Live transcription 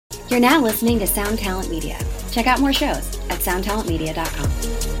You're now listening to Sound Talent Media. Check out more shows at soundtalentmedia.com.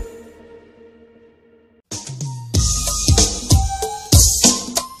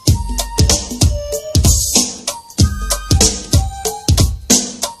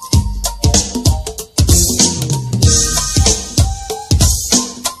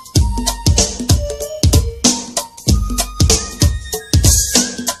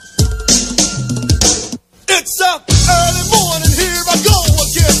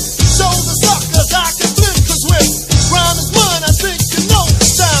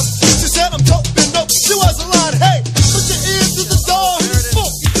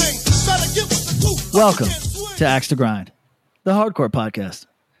 Welcome to Axe to Grind, the hardcore podcast.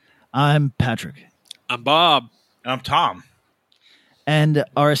 I'm Patrick. I'm Bob. I'm Tom. And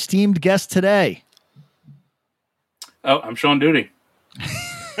our esteemed guest today. Oh, I'm Sean Duty.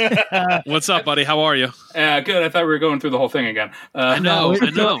 What's up, buddy? How are you? Good. I thought we were going through the whole thing again. I know.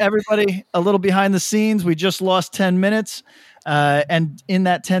 Everybody, a little behind the scenes. We just lost 10 minutes. And in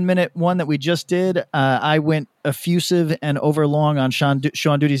that 10-minute one that we just did, I went effusive and overlong on Sean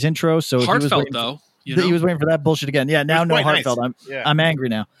Duty's intro. So heartfelt, though. You know? He was waiting for that bullshit again. Yeah, now no heartfelt. Nice. I'm angry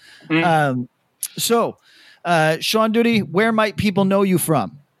now. Mm. So, Sean Duty, where might people know you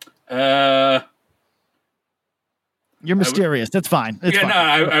from? You're mysterious. That's fine. It's fine. No,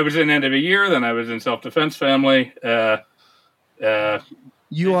 I was in End of a Year, then I was in Self-Defense Family.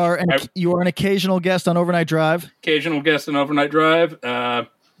 You are an occasional guest on Overnight Drive. Occasional guest on Overnight Drive.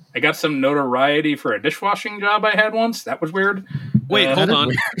 I got some notoriety for a dishwashing job I had once. That was weird. Wait, hold on.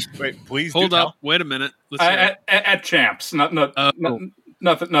 Wait, please. Hold up. Wait a minute. At Champs. Nothing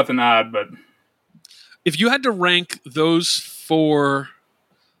odd, but if you had to rank those four,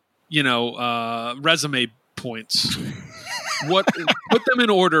 resume points, put them in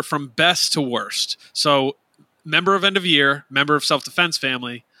order from best to worst. So, member of End of Year, member of Self-Defense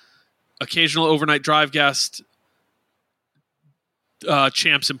Family, occasional Overnight Drive guest,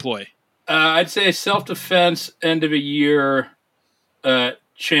 Champs employee. I'd say Self-Defense, End of a Year,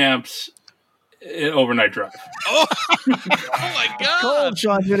 Champs, Overnight Drive. Oh my God! Cold,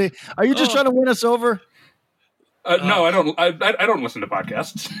 Sean Duty. Are you just trying to win us over? No, I don't. I don't listen to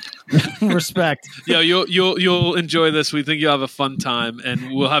podcasts. Respect. Yeah, you'll enjoy this. We think you'll have a fun time,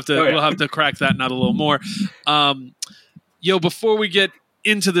 and we'll have to crack that nut a little more. Before we get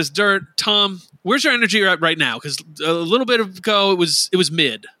into this dirt, Tom, where's your energy at right now? Because a little bit ago it was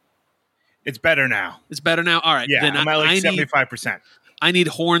mid. It's better now. It's better now. All right. Yeah, then I'm at like 75%. I need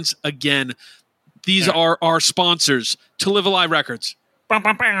horns again. These are our sponsors: To Live Alive Records,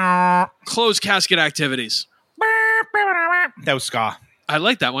 Closed Casket Activities. That was ska. I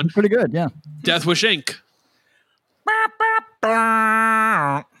like that one. Pretty good, yeah. Death Wish Inc.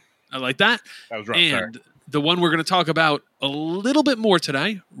 I like that. That was rough. And the one we're going to talk about a little bit more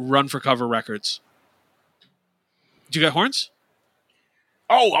today, Run for Cover Records. Did you get horns?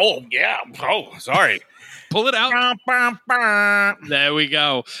 Oh, yeah. Oh, sorry. Pull it out. There we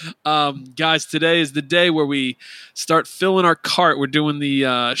go. Guys, today is the day where we start filling our cart. We're doing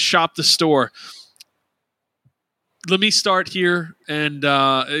the shop the store. Let me start here, and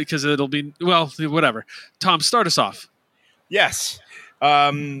because it'll be, whatever. Tom, start us off. Yes.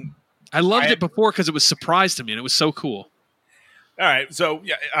 I loved it before because it was a surprise to me, and it was so cool. All right. So,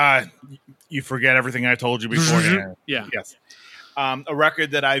 you forget everything I told you before. Yeah. Yes. A record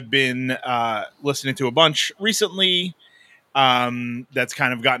that I've been listening to a bunch recently that's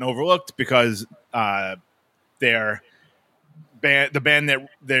kind of gotten overlooked because they're the band that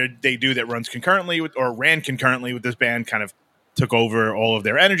they do that runs concurrently with or ran concurrently with this band kind of took over all of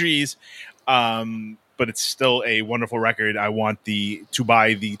their energies. But it's still a wonderful record. I want to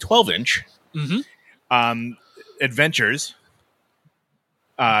buy the 12-inch Adventures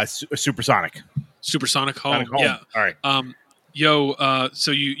Supersonic. Supersonic Home. Home. Yeah. All right.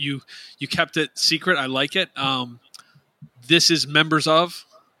 So you kept it secret. I like it. This is members of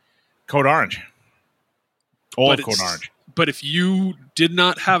Code Orange. All of Code Orange. But if you did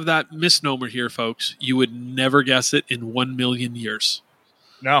not have that misnomer here, folks, you would never guess it in 1 million years.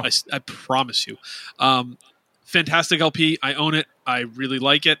 No. I promise you. Fantastic LP. I own it. I really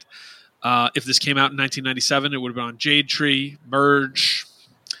like it. If this came out in 1997, it would have been on Jade Tree, Merge,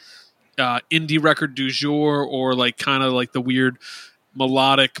 indie record du jour, or like kind of like the weird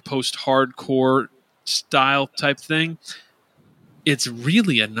melodic post-hardcore style type thing. It's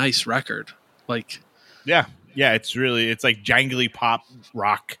really a nice record. Yeah, it's like jangly pop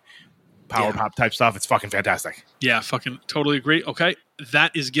rock, power pop type stuff. It's fucking fantastic. Yeah, fucking totally agree. Okay,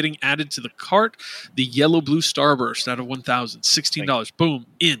 that is getting added to the cart. The Yellow Blue Starburst out of 1,000, $16. Boom,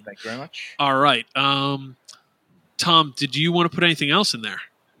 in. Thank you very much. All right. Tom, did you want to put anything else in there?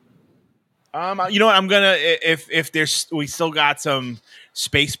 You know what? I'm gonna if there's we still got some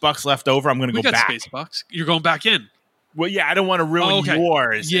space bucks left over. I'm gonna We go got back. space bucks. You're going back in. Well, yeah, I don't want to ruin Okay.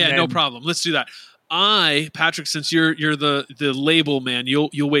 yours. Yeah, and no then- problem. Let's do that. Patrick, since you're the label man,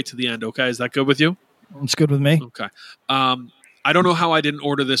 you'll wait to the end. Okay, is that good with you? It's good with me. Okay. I don't know how I didn't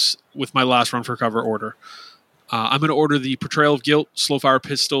order this with my last run for cover order. I'm going to order the Portrayal of Guilt Slow Fire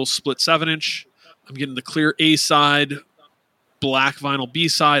Pistol split 7-inch. I'm getting the clear A side, black vinyl B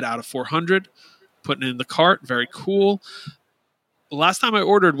side out of 400. Putting it in the cart. Very cool. The last time I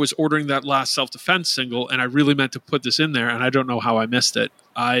ordered was ordering that last self-defense single, and I really meant to put this in there, and I don't know how I missed it.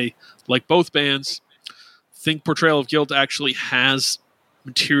 I, like both bands, think Portrayal of Guilt actually has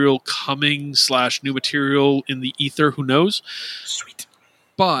material coming / new material in the ether. Who knows? Sweet.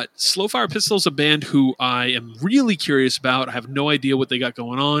 But Slow Fire Pistol is a band who I am really curious about. I have no idea what they got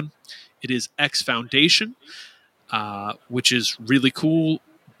going on. It is X Foundation, which is really cool,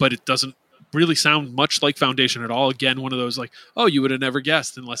 but it doesn't really sound much like Foundation at all. Again, one of those like, oh, you would have never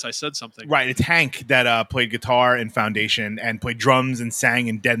guessed unless I said something. Right. It's Hank that played guitar in Foundation and played drums and sang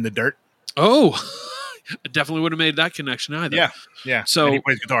in Dead in the Dirt. Oh, I definitely would have made that connection either. Yeah. Yeah. So- and he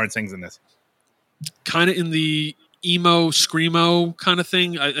plays guitar and sings in this. Kind of in the emo, screamo kind of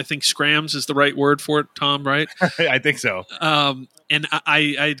thing. I think scrams is the right word for it, Tom, right? I think so. And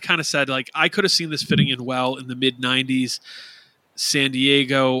I kind of said, like, I could have seen this fitting in well in the mid-'90s. San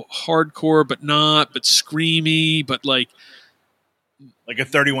Diego, hardcore, but screamy, but like a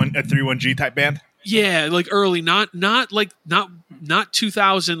 31G type band. yeah, like early, not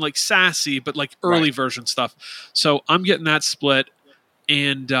 2000 like sassy, but like early Right. version stuff. So I'm getting that split,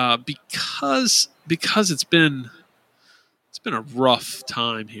 and because it's been a rough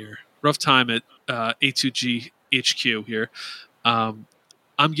time here, rough time at A2G HQ here. I'm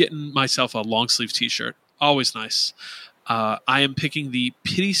getting myself a long sleeve T-shirt, always nice. I am picking the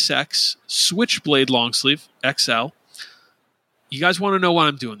Pity Sex Switchblade long sleeve XL. You guys want to know why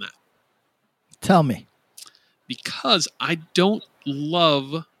I'm doing that? Tell me. Because I don't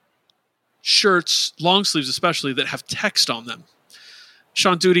love shirts, long sleeves especially, that have text on them.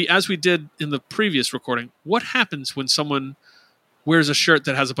 Sean Duty, as we did in the previous recording, what happens when someone wears a shirt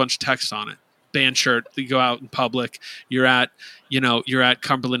that has a bunch of text on it? Band shirt, you go out in public, you're at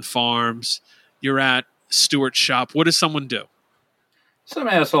Cumberland Farms, you're at Stewart's shop. What does someone do? Some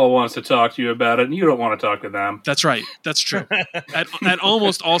asshole wants to talk to you about it, and you don't want to talk to them. That's right. That's true. at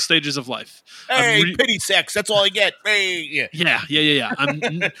almost all stages of life. Hey, pity sex. That's all I get. Hey, yeah. Yeah.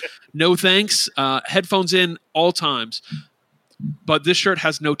 No thanks. Headphones in all times. But this shirt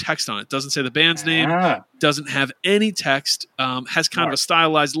has no text on it. Doesn't say the band's name. Doesn't have any text. Has kind of a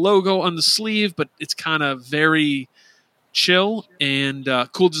stylized logo on the sleeve, but it's kind of very chill and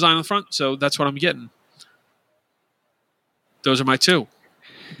cool design on the front. So that's what I'm getting. Those are my two.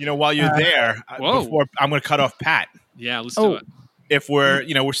 You know, while you're there, whoa. before I'm going to cut off Pat. Yeah, let's do it. If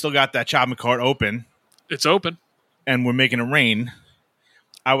we're still got that chopping cart open It's open. and we're making it rain,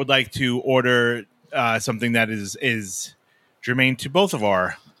 I would like to order something that is germane to both of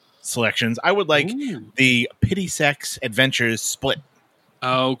our selections. I would like the Pity Sex Adventures split.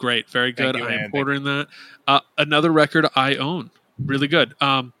 Oh, great. Very good. Thank you, I am Andy. ordering that. Another record I own. Really good.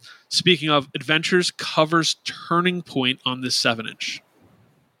 Speaking of, Adventures covers Turning Point on this 7-inch.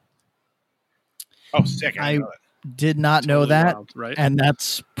 Oh, sick. I know that. did not know Totally that, wild, right? and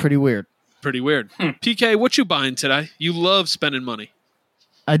that's pretty weird. Pretty weird. PK, what you buying today? You love spending money.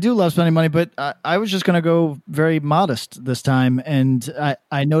 I do love spending money, but I was just going to go very modest this time, and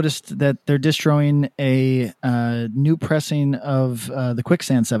I noticed that they're distroing a new pressing of the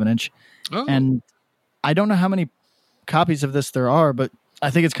Quicksand 7-inch, Oh, and I don't know how many copies of this there are, but I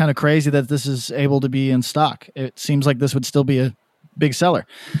think it's kind of crazy that this is able to be in stock. It seems like this would still be a big seller,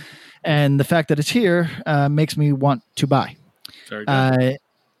 and the fact that it's here makes me want to buy. very good.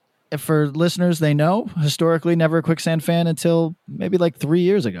 For listeners, they know historically never a Quicksand fan until maybe like 3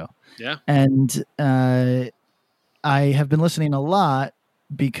 years ago. Yeah. And I have been listening a lot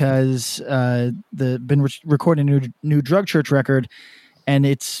because been recording a new Drug Church record, and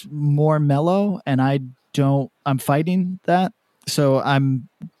it's more mellow, and I'm fighting that. So I'm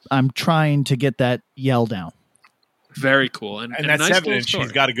trying to get that yell down. Very cool. And And that nice 7-inch, little she's story.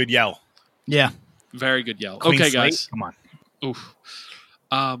 got a good yell. Yeah. Very good yell. Clean Okay, slate. guys. Come on. Oof.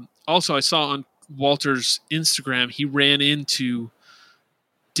 Also, I saw on Walter's Instagram, he ran into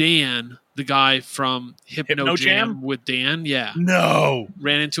Dan, the guy from Hypno Hypno Jam Jam? with Dan. Yeah. No.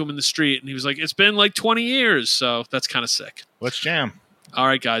 Ran into him in the street, and he was like, it's been like 20 years. So that's kind of sick. Let's jam. All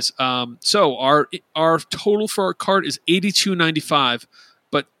right, guys. So our total for our cart is $82.95.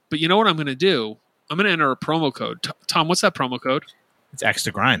 But you know what I'm going to do? I'm going to enter a promo code. Tom, what's that promo code? It's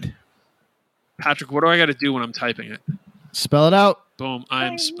extra grind. Patrick, what do I got to do when I'm typing it? Spell it out. Boom.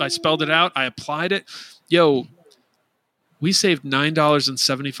 I spelled it out. I applied it. Yo, we saved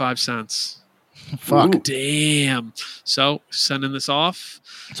 $9.75. Fuck. Ooh. Damn. So sending this off.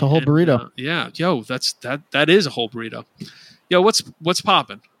 It's a whole And, burrito. yeah. Yo, that is a whole burrito. Yo, what's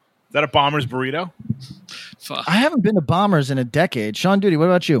popping? Is that a Bomber's burrito? Fuck. I haven't been to Bombers in a decade. Sean Duty, what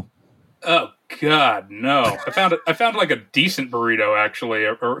about you? Oh God, no! I found like a decent burrito actually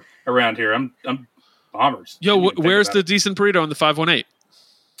around here. I'm Bombers. Yo, Didn't even think where's about the it. decent burrito in the 518?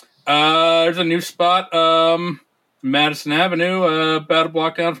 There's a new spot, Madison Avenue, about a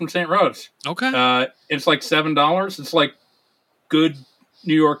block down from St. Rose. Okay. It's like $7. It's like good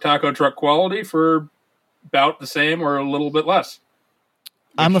New York taco truck quality for about the same or a little bit less.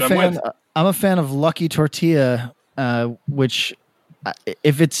 I'm a Which fan. with. I'm a fan of Lucky Tortilla, which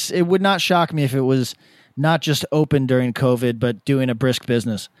it would not shock me if it was not just open during COVID, but doing a brisk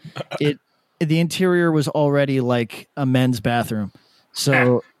business. The interior was already like a men's bathroom,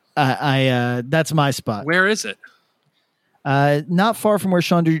 so I that's my spot. Where is it? Not far from where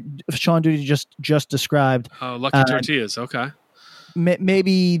Sean Duty just described. Oh, Lucky Tortillas. Okay.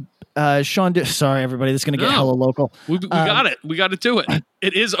 Maybe Sean. Sorry, everybody. This is going to get No. hella local. We got it. We got to do it.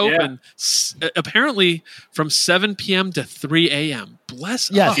 It is open apparently from 7 p.m. to 3 a.m. Bless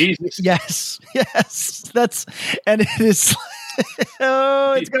Yes, up. Jesus. yes. That's and it is.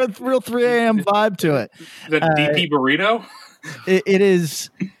 Oh, it's got a real 3 a.m. vibe to it. The DP burrito. It is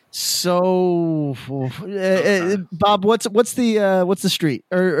so. Bob, what's the street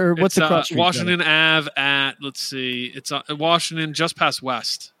or what's It's, the cross street? Washington Ave at, let's see, it's Washington just past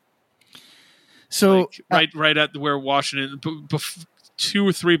West. So Right at where Washington, 2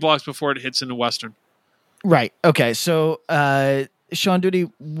 or 3 blocks before it hits into Western. right, okay. So Sean Duty,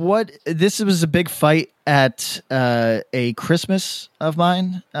 this was a big fight at a Christmas of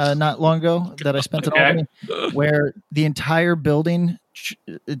mine not long ago that I spent in Okay. Albany, where the entire building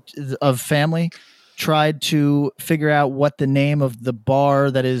of family tried to figure out what the name of the bar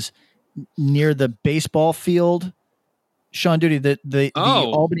that is near the baseball field. Sean Duty, the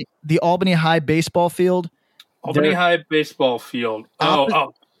Albany High baseball field. Albany High baseball field.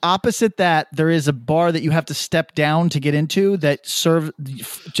 Oh, Opposite that, there is a bar that you have to step down to get into that serve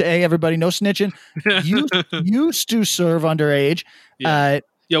to everybody. No snitching. Used to serve underage. Yeah.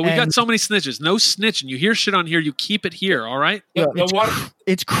 Yo, we got and- so many snitches. No snitching. You hear shit on here, you keep it here. All right. the one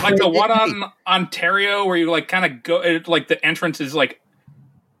It's crazy. like the one on Ontario where you like kind of go like the entrance is like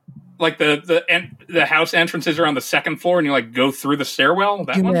the house entrances are on the second floor and you like go through the stairwell.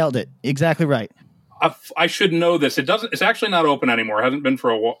 That You one. nailed it. Exactly right. I should know this. It's actually not open anymore. It hasn't been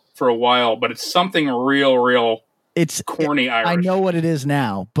for a while, but it's something real It's corny Irish. I know what it is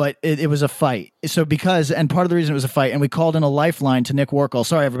now, but it was a fight. So and part of the reason it was a fight, and we called in a lifeline to Nick Warkle.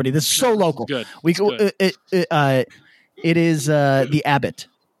 Sorry, everybody. This is so local. Good. We It's good. it is the Abbott.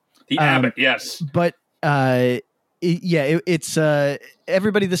 The Abbott, yes. But it's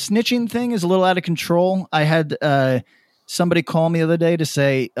everybody. The snitching thing is a little out of control. I had somebody call me the other day to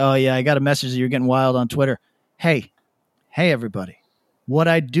say, "Oh yeah, I got a message that you're getting wild on Twitter." Hey, everybody. What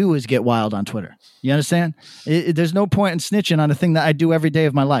I do is get wild on Twitter. You understand? There's no point in snitching on a thing that I do every day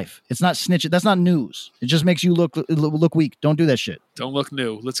of my life. It's not snitching. That's not news. It just makes you look weak. Don't do that shit. Don't look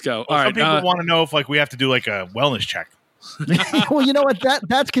new. Let's go. Well, All some right. people want to know if like we have to do like a wellness check. Well, you know what?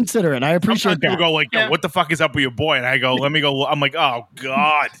 That's considerate. I appreciate Sometimes people that. go like, Yo, Yeah. "What the fuck is up with your boy?" And I go, "Let me go." I'm like, "Oh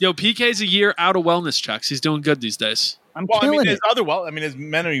God." Yo, PK's a year out of wellness checks. He's doing good these days. I'm Well, I mean, killing there's it. there's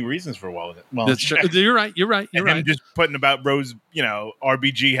many reasons for wellness. That's true. You're right. You're right. You're And him right. just putting about Rose,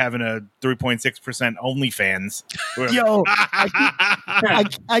 RBG having a 3.6% OnlyFans. Yo,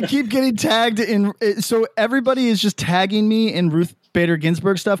 I keep getting tagged in. So everybody is just tagging me in Ruth Bader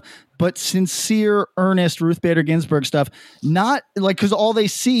Ginsburg stuff, but sincere, earnest Ruth Bader Ginsburg stuff. Not like because all they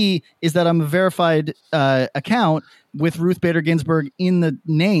see is that I'm a verified account with Ruth Bader Ginsburg in the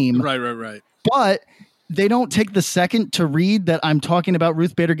name, Right. but they don't take the second to read that I'm talking about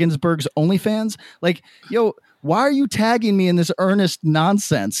Ruth Bader Ginsburg's OnlyFans. Like, yo, why are you tagging me in this earnest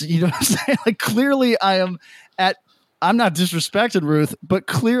nonsense? You know what I'm saying? Like, clearly I'm not disrespecting Ruth, but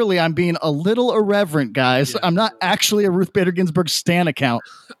clearly I'm being a little irreverent, guys. Yeah. I'm not actually a Ruth Bader Ginsburg stan account.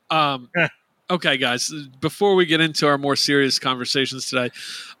 Okay, guys. Before we get into our more serious conversations today,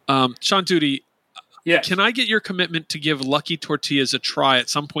 Sean Duty, Yes. can I get your commitment to give Lucky Tortillas a try at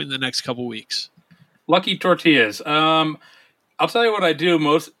some point in the next couple weeks? Lucky Tortillas. I'll tell you what I do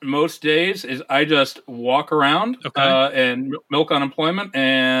most days is I just walk around and milk unemployment,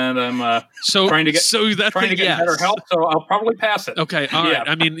 and I'm trying to get better health. So I'll probably pass it. Okay, all right.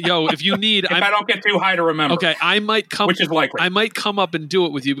 I mean, if you need, if I don't get too high to remember. Okay, I might come, which is likely. I might come up and do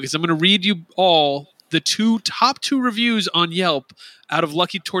it with you because I'm going to read you all the top two reviews on Yelp out of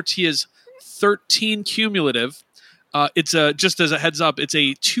Lucky Tortilla's 13 cumulative. It's just as a heads up, it's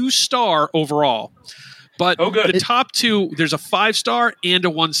a 2-star overall. But the top two, there's a 5-star and a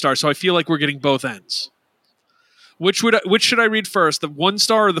 1-star, so I feel like we're getting both ends. Which should I read first, the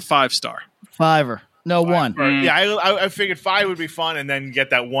 1-star or the 5-star? 5-er. No, 1. Yeah, I figured 5 would be fun, and then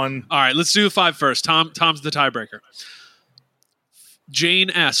get that 1. All right, let's do the 5 first. Tom's the tiebreaker. Jane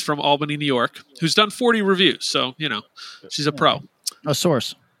S. from Albany, New York, who's done 40 reviews, so she's a pro. A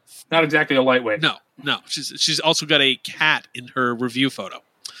source. Not exactly a lightweight. No. She's also got a cat in her review photo.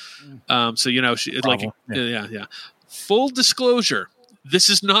 So she like yeah. Full disclosure: this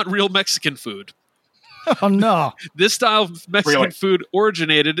is not real Mexican food. Oh no! This style of Mexican food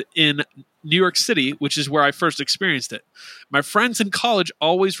originated in New York City, which is where I first experienced it. My friends in college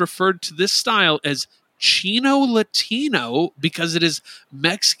always referred to this style as Chino Latino because it is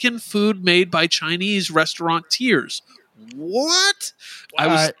Mexican food made by Chinese restaurateurs. What? I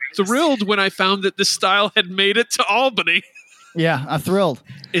was thrilled when I found that this style had made it to Albany. Yeah, I'm thrilled.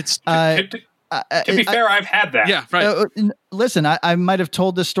 It's to be fair, I've had that. Yeah, right. Listen, I might have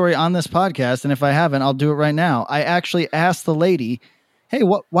told this story on this podcast, and if I haven't, I'll do it right now. I actually asked the lady, "Hey,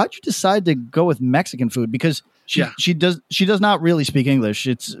 why'd you decide to go with Mexican food?" Because she does not really speak English.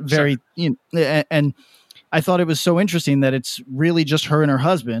 It's very and I thought it was so interesting that it's really just her and her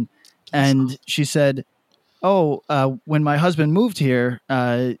husband. And she said, when my husband moved here,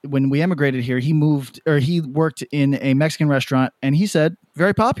 when we emigrated here, he worked in a Mexican restaurant, and he said,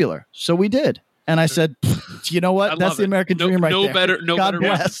 very popular. So we did. And I said, you know what? That's the American dream right there. No God better.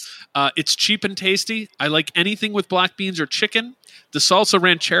 Bless. It's cheap and tasty. I like anything with black beans or chicken. The salsa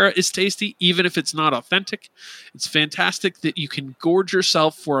ranchera is tasty, even if it's not authentic. It's fantastic that you can gorge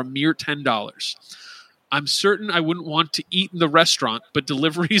yourself for a mere $10. I'm certain I wouldn't want to eat in the restaurant, but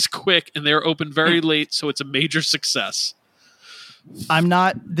delivery is quick and they're open very late, so it's a major success. That's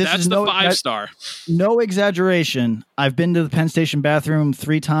the 5-star. No exaggeration. I've been to the Penn Station bathroom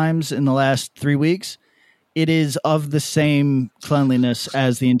 3 times in the last 3 weeks. It is of the same cleanliness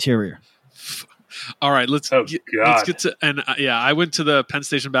as the interior. All right, let's get to I went to the Penn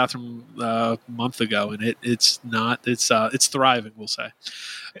Station bathroom a month ago, and it's thriving, we'll say.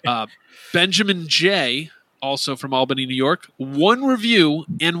 Benjamin J., also from Albany, New York, 1 review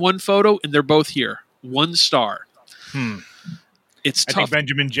and 1 photo, and they're both here. 1 star. It's tough. I think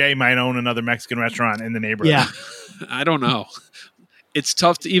Benjamin J. might own another Mexican restaurant in the neighborhood. Yeah. I don't know. It's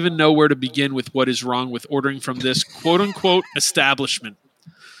tough to even know where to begin with what is wrong with ordering from this quote-unquote establishment.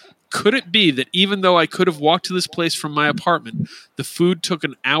 Could it be that even though I could have walked to this place from my apartment, the food took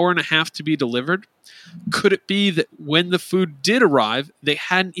an hour and a half to be delivered? Could it be that when the food did arrive, they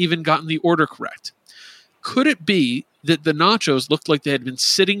hadn't even gotten the order correct? Could it be that the nachos looked like they had been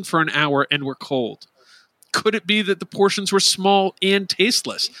sitting for an hour and were cold? Could it be that the portions were small and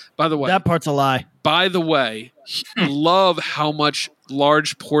tasteless? By the way, that part's a lie. By the way, love how much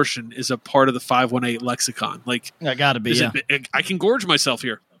large portion is a part of the 518 lexicon. Like, that got to be. I can gorge myself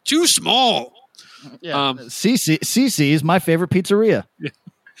here. Too small. Yeah. CC is my favorite pizzeria.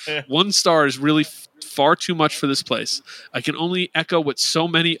 1 star is really far too much for this place. I can only echo what so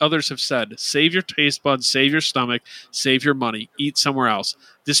many others have said. Save your taste buds, save your stomach, save your money, eat somewhere else.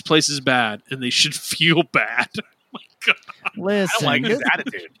 This place is bad, and they should feel bad. Oh my God. Listen, I don't like his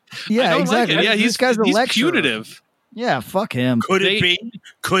attitude. Yeah, exactly. Like yeah, he's punitive. Yeah, fuck him. Could it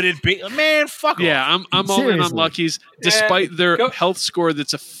be? Man, fuck off. Yeah, I'm all in on Lucky's, despite their health score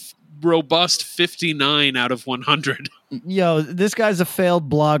that's a robust 59 out of 100. Yo, this guy's a failed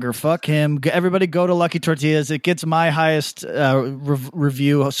blogger. Fuck him. Everybody go to Lucky Tortillas. It gets my highest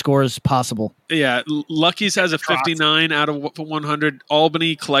review scores possible. Yeah, Lucky's has a 59 out of 100.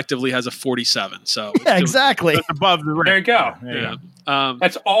 Albany collectively has a 47. So yeah, exactly. That's above the range. There you go. Yeah.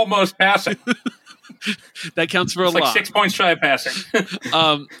 That's almost passing. That counts for it's a lot. Like 6 points shy of passing.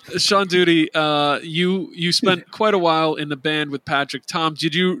 Sean Duty, you spent quite a while in the band with Patrick. Tom,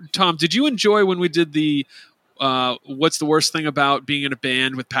 did you enjoy when we did the what's the worst thing about being in a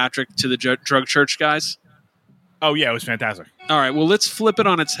band with Patrick to the Drug Church guys? Oh yeah, it was fantastic. All right, well let's flip it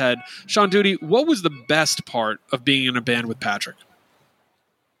on its head. Sean Duty, what was the best part of being in a band with Patrick?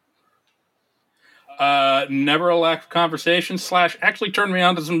 Never a lack of conversation / actually turned me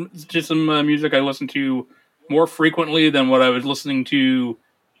on to some music I listened to more frequently than what I was listening to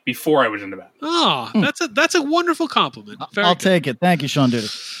before I was into that. Oh, that's a wonderful compliment. I'll take it. Thank you, Sean Duty.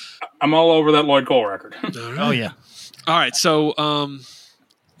 I'm all over that Lloyd Cole record. Right. Oh yeah. All right, so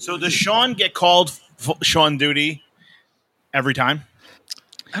so does Sean get called Sean Duty every time?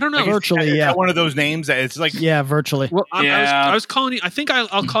 I don't know. Like virtually, yeah. One of those names that it's like, yeah, virtually. Well, I was calling you. I think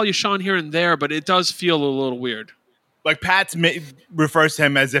I'll call you Sean here and there, but it does feel a little weird. Like Pat refers to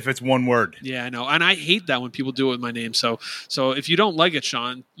him as if it's one word. Yeah, I know, and I hate that when people do it with my name. So if you don't like it,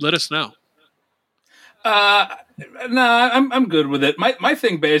 Sean, let us know. No, I'm good with it. My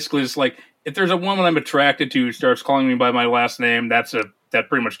thing basically is like, if there's a woman I'm attracted to who starts calling me by my last name, that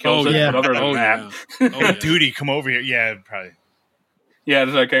pretty much kills it. Yeah. But other than that, Duty, come over here. Yeah, probably. Yeah,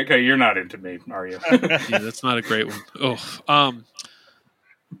 it's like, okay, you're not into me, are you? Yeah, that's not a great one. Oh,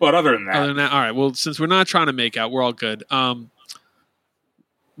 but other than that, all right. Well, since we're not trying to make out, we're all good. We're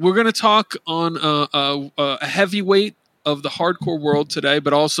going to talk on a heavyweight of the hardcore world today,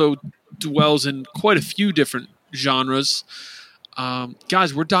 but also dwells in quite a few different genres.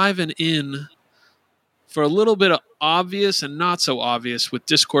 Guys, we're diving in for a little bit of obvious and not so obvious with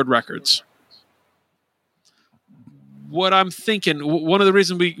Dischord Records. What I'm thinking, one of the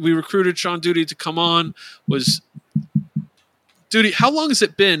reasons we recruited Sean Duty to come on was, Duty, how long has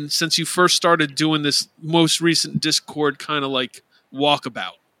it been since you first started doing this most recent Dischord kind of like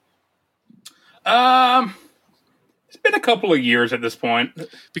walkabout? It's been a couple of years at this point.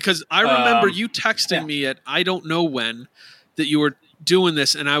 Because I remember you texting me at I don't know when that you were doing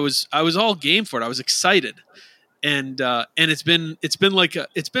this, and I was all game for it. I was excited. And it's been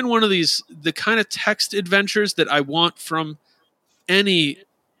one of these, the kind of text adventures that I want from any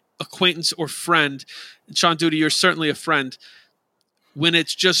acquaintance or friend. And Sean Duty, you're certainly a friend. When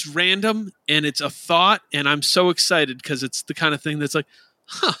it's just random and it's a thought, and I'm so excited because it's the kind of thing that's like,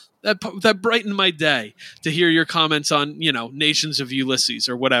 that brightened my day to hear your comments on, Nations of Ulysses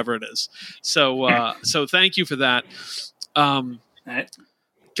or whatever it is. So thank you for that.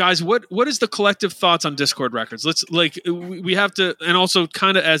 Guys, what is the collective thoughts on Dischord Records? We have to, and also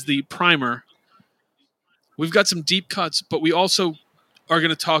kind of as the primer, we've got some deep cuts, but we also are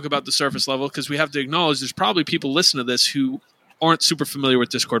going to talk about the surface level because we have to acknowledge there's probably people listening to this who aren't super familiar with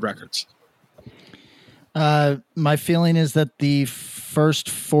Dischord Records. My feeling is that the first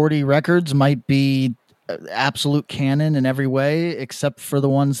 40 records might be absolute canon in every way, except for the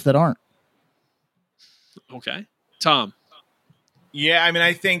ones that aren't. Okay. Tom. Yeah, I mean,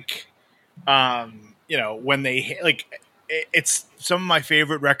 I think, when they it's some of my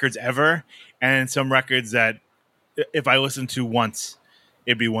favorite records ever, and some records that if I listen to once,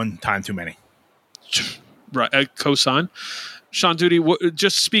 it'd be one time too many. Right, cosign. Sean Duty,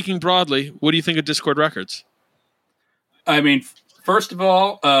 just speaking broadly, what do you think of Dischord Records? I mean, first of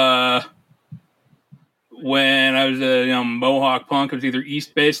all, when I was Mohawk Punk, it was either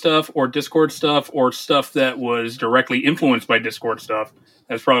East Bay stuff or Dischord stuff or stuff that was directly influenced by Dischord stuff.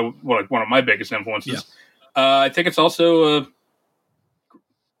 That's probably one of my biggest influences. Yeah. I think it's also,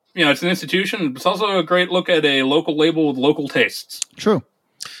 it's an institution. It's also a great look at a local label with local tastes. True.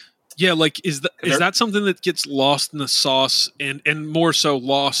 Yeah, is that something that gets lost in the sauce and more so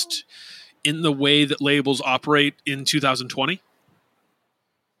lost in the way that labels operate in 2020?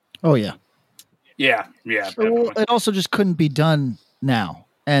 Oh, yeah. Yeah. Well, it also just couldn't be done now.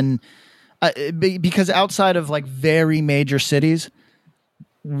 And because outside of very major cities,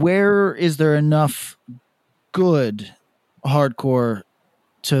 where is there enough good hardcore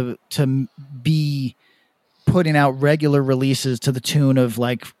to be putting out regular releases to the tune of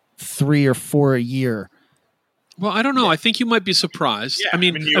 3 or 4 a year? Well, I don't know. I think you might be surprised. Yeah, I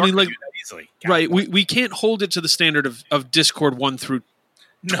mean, New York do that easily. Right. We can't hold it to the standard of Dischord 1 through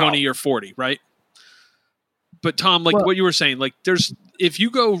 20 or 40, right? But Tom, what you were saying, if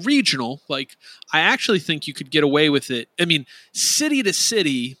you go regional, I actually think you could get away with it. I mean, city to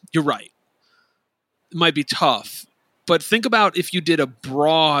city, you're right. It might be tough, but think about if you did a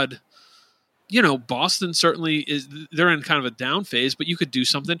broad, Boston certainly they're in kind of a down phase, but you could do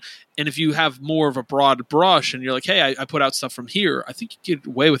something. And if you have more of a broad brush and you're like, hey, I put out stuff from here, I think you get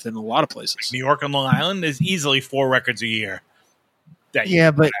away with it in a lot of places. New York and Long Island is easily 4 records a year.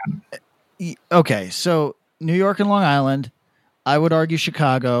 Okay, so New York and Long Island, I would argue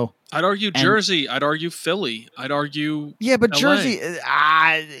Chicago. I'd argue Jersey. I'd argue Philly. I'd argue but LA.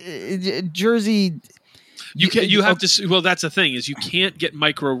 Jersey. You have to. Well, that's the thing is you can't get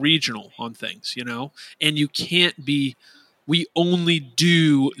micro regional on things, and you can't be. We only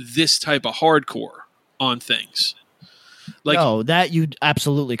do this type of hardcore on things. Like, no, that you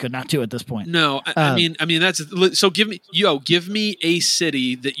absolutely could not do at this point. no, I mean that's so. Give me a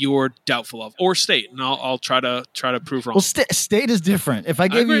city that you're doubtful of, or state, and I'll try to prove wrong. Well, state is different. If I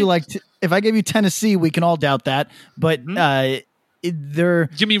gave agree. you if I gave you Tennessee, we can all doubt that. But they're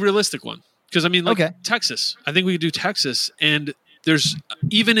Give me a realistic one, because I mean, like Okay. Texas. I think we could do Texas, and there's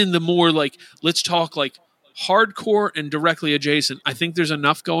even in the more like let's talk like hardcore and directly adjacent. I think there's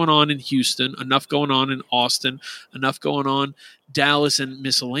enough going on in Houston, enough going on in Austin, enough going on Dallas and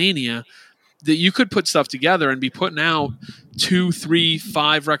miscellanea that you could put stuff together and be putting out 2, 3,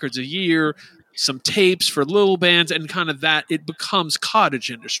 5 records a year, some tapes for little bands, and kind of that it becomes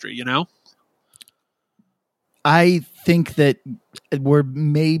cottage industry, you know? I think that we're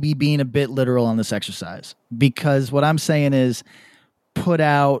maybe being a bit literal on this exercise, because what I'm saying is put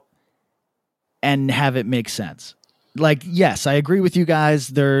out and have it make sense. Like, yes, I agree with you guys.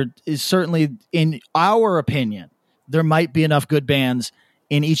 There is certainly, in our opinion, there might be enough good bands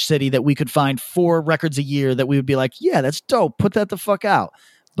in each city that we could find 4 records a year that we would be like, yeah, that's dope. Put that the fuck out.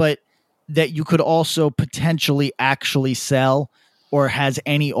 But that you could also potentially actually sell or has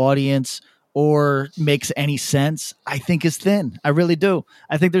any audience or makes any sense, I think is thin. I really do.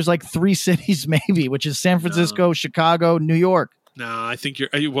 I think there's like 3 cities maybe, which is San Francisco, Chicago, New York. No, I think you're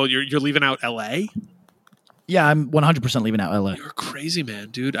leaving out LA. Yeah, I'm 100% leaving out LA. You're crazy, man,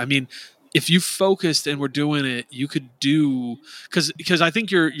 dude. I mean, if you focused and were doing it, you could do because I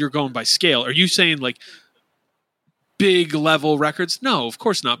think you're going by scale. Are you saying like big level records? No, of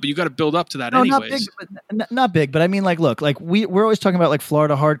course not. But you got to build up to that, No, anyways. not big, but I mean, like, look, like we're always talking about like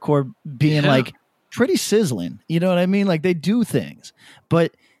Florida hardcore being like pretty sizzling. You know what I mean? Like they do things,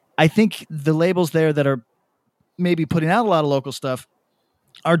 but I think the labels there that are maybe putting out a lot of local stuff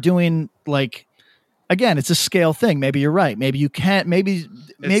are doing like, again, it's a scale thing. Maybe you're right. Maybe you can't. Maybe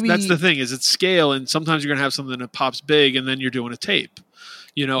that's the thing is it's scale, and sometimes you're gonna have something that pops big, and then you're doing a tape.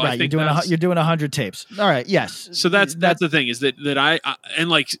 You know, right, I think you're doing 100 tapes. All right, yes. So that's the thing is that I and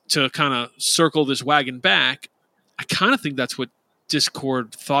like to kind of circle this wagon back. I kind of think that's what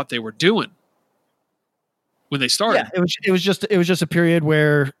Discord thought they were doing when they started. Yeah, it was just a period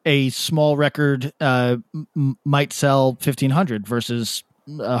where a small record might sell 1,500 versus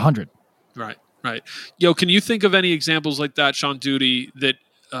 100. Right. Yo, can you think of any examples like that, Sean Duty, that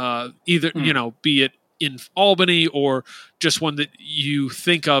either be it in Albany or just one that you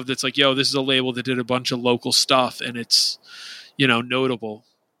think of that's like, yo, this is a label that did a bunch of local stuff and it's notable?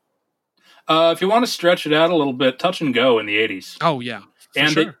 If you want to stretch it out a little bit, Touch and Go in the 80s. Oh yeah,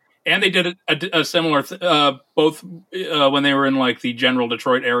 sure. They did a similar both when they were in like the general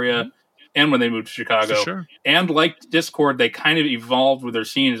Detroit area and when they moved to Chicago. For sure. And like Discord, they kind of evolved with their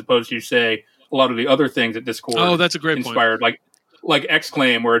scene as opposed to, say, a lot of the other things that Discord that's a great inspired, point. like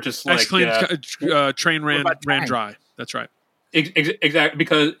Exclaim, where it just like train ran dry. That's right. Exactly,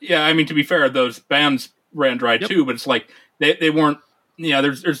 because I mean, to be fair, those bands ran dry too, but it's like they weren't.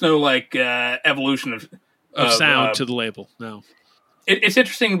 There's no like evolution of sound to the label. No. It's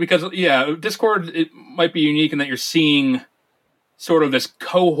interesting because Discord, it might be unique in that you're seeing sort of this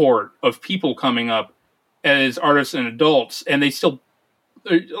cohort of people coming up as artists and adults, and they still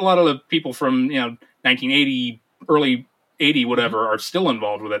a lot of the people from 1980, early 80, whatever, are still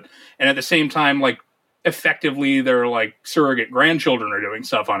involved with it, and at the same time, like effectively, their like surrogate grandchildren are doing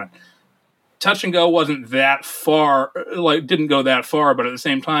stuff on it. Touch and Go wasn't that far, didn't go that far, but at the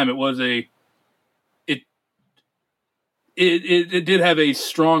same time, it was It did have a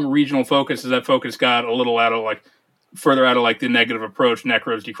strong regional focus, as that focus got a little further out of the negative approach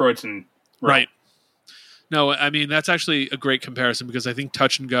Necros, Detroit's, and right. No, I mean that's actually a great comparison because I think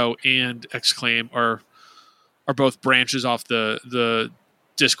Touch and Go and Exclaim are both branches off the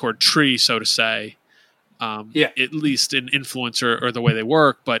Discord tree, so to say. At least in influence or the way they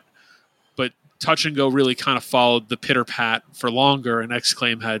work, but Touch and Go really kind of followed the pitter pat for longer, and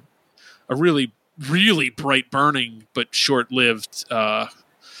Exclaim had a really, really bright burning but short-lived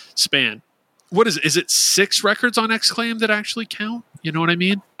span. What is it? Is it 6 records on Exclaim that actually count? You know what I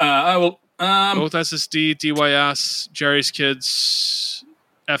mean? I will. Both SSD, DYS, Jerry's Kids,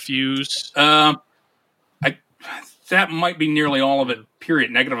 FUs. That might be nearly all of it.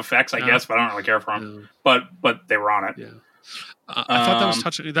 Period. Negative Effects, I guess, but I don't really care for them. But they were on it. Yeah. I thought that was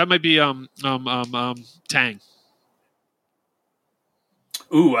touching. That might be Tang.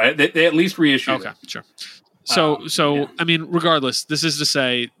 Ooh, they at least reissued. Okay, sure. So I mean, regardless, this is to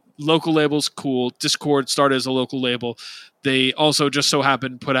say, local labels cool. Discord started as a local label. They also just so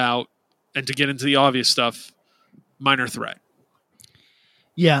happened put out, and to get into the obvious stuff, Minor Threat.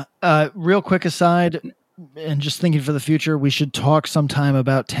 Yeah. Real quick aside, and just thinking for the future, we should talk sometime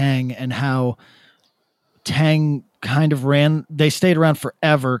about Tang and how Tang kind of they stayed around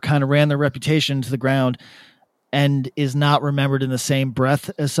forever, kind of ran their reputation to the ground, and is not remembered in the same breath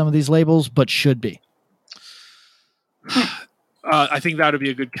as some of these labels, but should be. I think that would be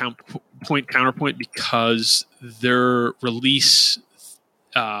a good counterpoint because their release,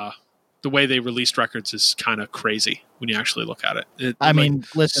 the way they released records is kind of crazy when you actually look at it.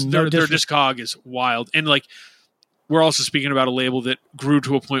 Listen, their Discog is wild. And like, we're also speaking about a label that grew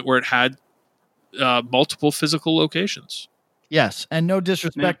to a point where it had multiple physical locations. Yes, and no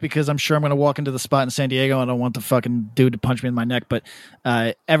disrespect because I'm sure I'm going to walk into the spot in San Diego and I don't want the fucking dude to punch me in my neck, but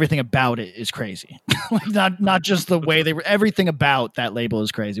everything about it is crazy. Like not just the way everything about that label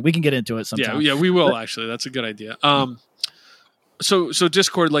is crazy. We can get into it sometime. Yeah, we will actually. That's a good idea. So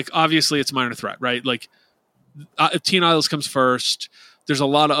Discord, like obviously it's Minor Threat, right? Like Teen Idols comes first. There's a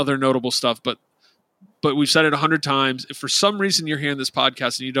lot of other notable stuff, but we've said it 100 times. If for some reason you're hearing this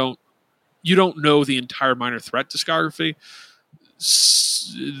podcast and you don't know the entire Minor Threat discography,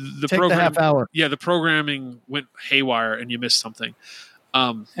 the half hour. Yeah, the programming went haywire and you missed something.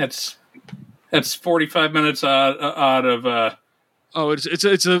 That's 45 minutes out of.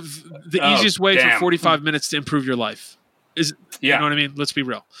 It's the easiest way for 45 minutes to improve your life. You know what I mean? Let's be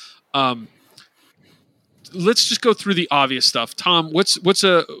real. Let's just go through the obvious stuff. Tom, what's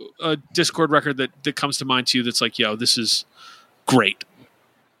a Discord record that comes to mind to you that's like, yo, this is great?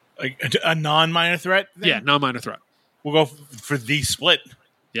 Like a non-Minor Threat thing? Yeah, non-Minor Threat. We'll go for The Split.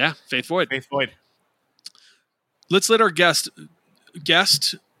 Yeah, Faith Void. Faith Void. Let's let our guest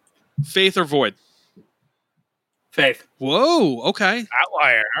Faith or Void? Faith. Whoa, okay.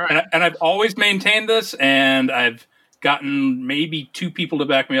 Outlier. All right. And I've always maintained this, and I've gotten maybe 2 people to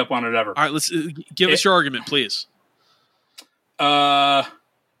back me up on it ever. All right, let's give us your argument, please. I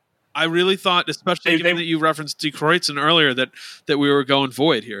really thought, especially given that you referenced Detroitson earlier, that we were going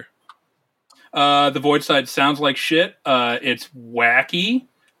Void here. The Void side sounds like shit. It's wacky.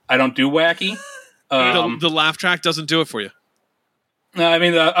 I don't do wacky. The laugh track doesn't do it for you. No, I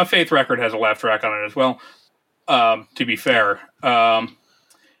mean, a Faith record has a laugh track on it as well, to be fair. I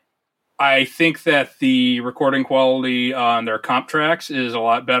think that the recording quality on their comp tracks is a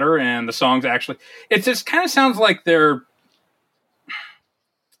lot better, and the songs actually... It just kind of sounds like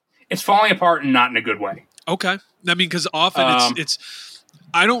it's falling apart and not in a good way. Okay. I mean, because often it's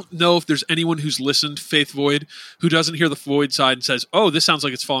I don't know if there's anyone who's listened to Faith Void who doesn't hear the Void side and says, oh, this sounds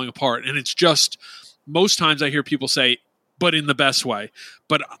like it's falling apart. And it's just, most times I hear people say, but in the best way.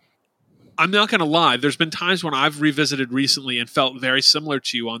 But I'm not going to lie. There's been times when I've revisited recently and felt very similar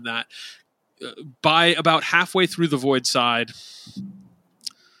to you on that. By about halfway through the Void side,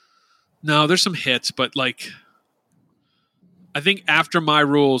 no, there's some hits, but like, I think after My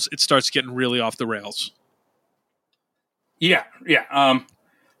Rules, it starts getting really off the rails. Yeah.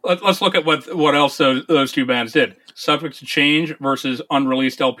 Let's look at what else those 2 bands did. Subject to Change versus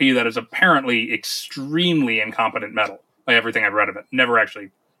unreleased LP that is apparently extremely incompetent metal by everything I've read of it. Never actually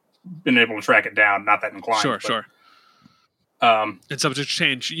been able to track it down. Not that inclined. Sure. And Subject to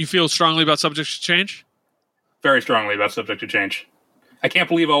Change. You feel strongly about Subject to Change? Very strongly about Subject to Change. I can't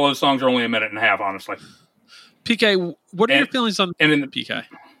believe all those songs are only a minute and a half, honestly. PK, what are your feelings on PK?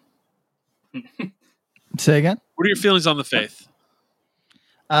 Say again? What are your feelings on the Faith?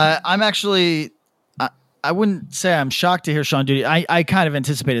 I'm actually, I wouldn't say I'm shocked to hear Sean Duty. I kind of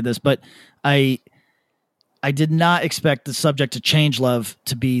anticipated this, but I did not expect the Subject to Change love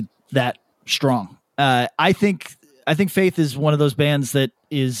to be that strong. I think Faith is one of those bands that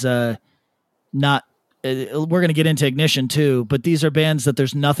is not. We're going to get into Ignition too, but these are bands that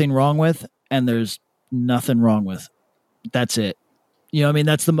there's nothing wrong with, and there's nothing wrong with. That's it. You know what I mean?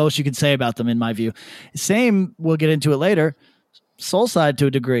 That's the most you can say about them, in my view. Same, we'll get into it later, Soulside to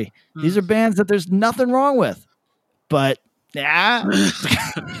a degree. These are bands that there's nothing wrong with. But,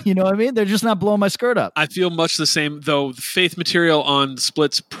 you know what I mean? They're just not blowing my skirt up. I feel much the same, though. The Faith material on the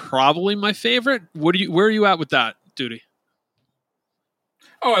Split's probably my favorite. Where are you at with that, Duty?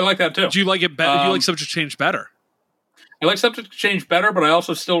 Oh, I like that too. Do you like it better? Do you like Subject to Change better? I like Subject to Change better, but I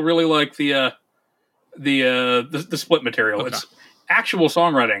also still really like the Split material. Okay. It's actual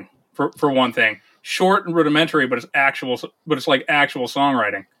songwriting for one thing. Short and rudimentary, but it's like actual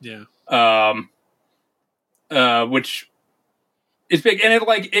songwriting. Yeah. Which is big, and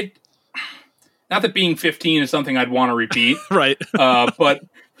it. Not that being 15 is something I'd want to repeat, right? But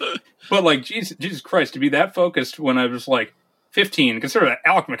like Jesus Christ, to be that focused when I was like 15. Consider that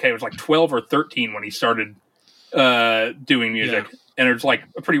Alec McKay was like 12 or 13 when he started doing music. Yeah. And it's like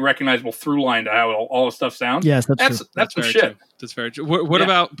a pretty recognizable through line to how all the stuff sounds. Yes, that's true. That's some very shit. True. That's very true. What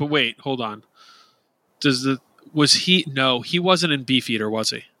about? But wait, hold on. Was he? No, he wasn't in Beefeater, was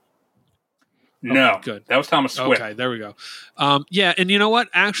he? No, good. That was Thomas Swift. Okay, there we go. Yeah, and you know what?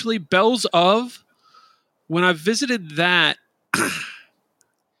 Actually, Bells of, when I visited that,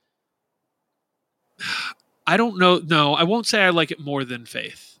 I don't know. No, I won't say I like it more than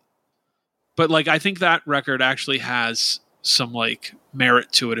Faith. But like, I think that record actually has some like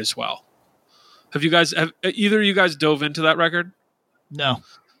merit to it as well. Have either of you guys dove into that record? No.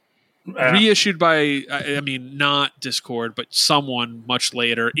 Reissued by, I mean, not Discord, but someone much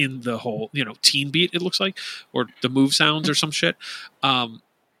later in the whole, Teen Beat, it looks like, or the Move Sounds or some shit.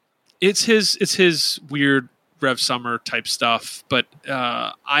 It's his weird Rev Summer type stuff, but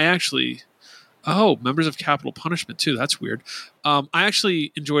I actually, Members of Capital Punishment too. That's weird. I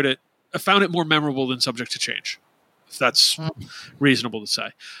actually enjoyed it. I found it more memorable than Subject to Change, if that's reasonable to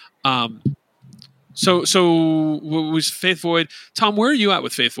say. So was Faith Void. Tom, where are you at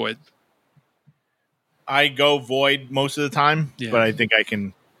with Faith Void? I go Void most of the time, but I think I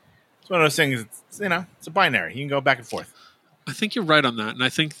can. It's one of those things. It's a binary. You can go back and forth. I think you're right on that, and I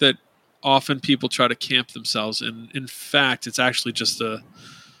think that often people try to camp themselves, and in fact, it's actually just a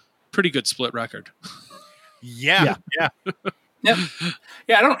pretty good split record. Yeah. Yep.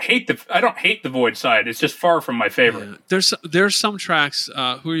 Yeah, I don't hate the Void side. It's just far from my favorite. Yeah. There's some tracks.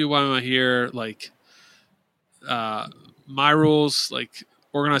 Who Are You? Why Am I Here? Like, My Rules. Like,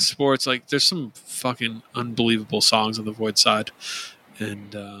 Organized Sports. Like, there's some fucking unbelievable songs on the Void side.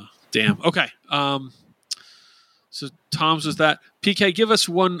 And damn. Okay. So Tom's was that. PK, give us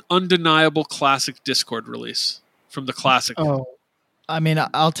one undeniable classic Discord release from the classic. Oh, I mean,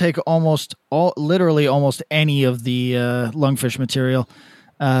 I'll take literally almost any of the Lungfish material.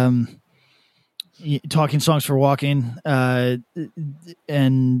 Talking Songs for Walking,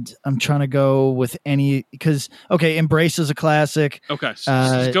 and I'm trying to go with any because Embrace is a classic. Okay, so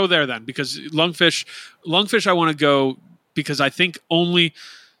just go there then, because Lungfish, I want to go because I think only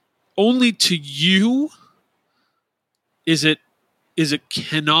to you is it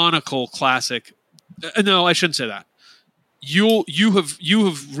canonical classic. No, I shouldn't say that. You have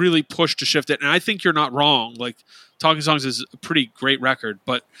really pushed to shift it, and I think you're not wrong. Like, Talking Songs is a pretty great record,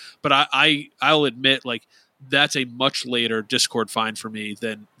 but I'll admit, like, that's a much later Discord find for me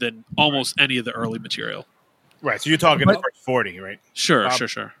than almost any of the early material. Right. So you're talking the first 40, right? Sure.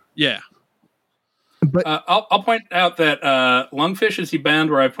 Yeah. But I'll point out that Lungfish is the band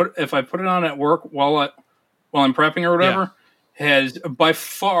where if I put it on at work while I'm prepping or whatever, has by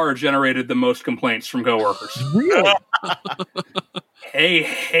far generated the most complaints from coworkers. Really? They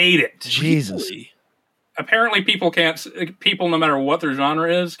hate it. Jesus. Apparently, people, no matter what their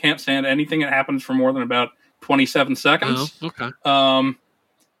genre is, can't stand anything that happens for more than about 27 seconds. Oh, okay.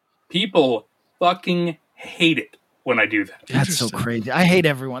 People fucking hate it when I do that. That's so crazy. I hate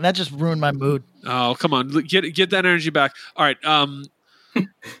everyone. That just ruined my mood. Oh, come on. Get that energy back. All right. I'm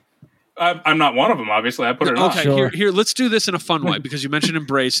not one of them, obviously. I put it on. Okay, sure. Here, let's do this in a fun way, because you mentioned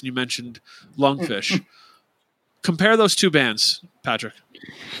Embrace and you mentioned Lungfish. Compare those two bands, Patrick.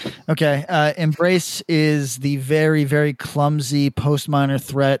 Okay. Embrace is the very, very clumsy post-Minor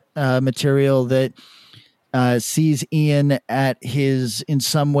Threat material that sees Ian at his, in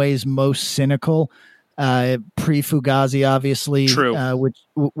some ways, most cynical, pre-Fugazi, obviously. True.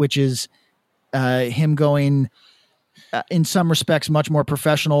 Which is him going... in some respects, much more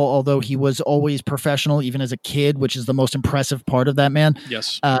professional, although he was always professional, even as a kid, which is the most impressive part of that man.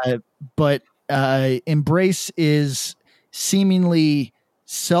 Yes. But Embrace is seemingly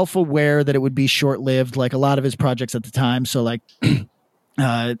self-aware that it would be short-lived, like a lot of his projects at the time. So like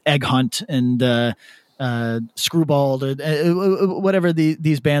Egg Hunt and Screwball, or whatever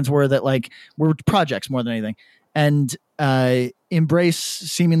these bands were that like were projects more than anything. And Embrace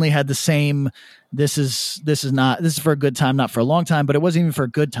seemingly had the same... This is for a good time, not for a long time, but it wasn't even for a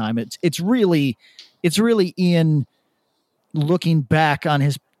good time. It's really Ian looking back on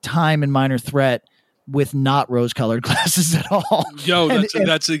his time in Minor Threat with not rose-colored glasses at all. Yo,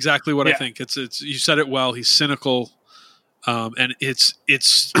 that's exactly what I think. It's you said it well. He's cynical, and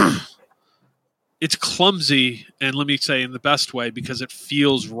it's clumsy, and let me say in the best way, because it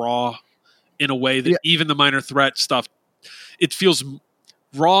feels raw in a way that even the Minor Threat stuff, it feels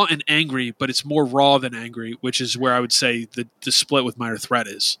raw and angry, but it's more raw than angry, which is where I would say the split with Minor Threat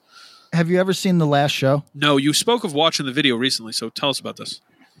is. Have you ever seen The Last Show? No, you spoke of watching the video recently, so tell us about this.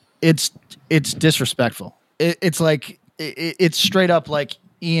 It's disrespectful. It's like it's straight up like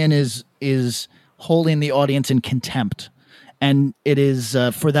Ian is holding the audience in contempt, and it is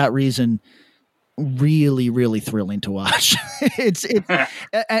for that reason really, really thrilling to watch.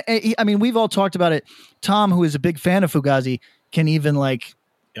 I mean, we've all talked about it. Tom, who is a big fan of Fugazi, can even like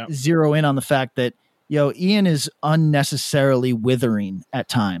zero in on the fact that Ian is unnecessarily withering at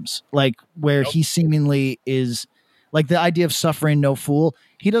times, like where he seemingly is like the idea of suffering no fool.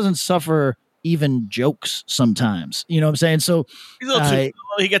 He doesn't suffer even jokes sometimes. You know what I'm saying? So He's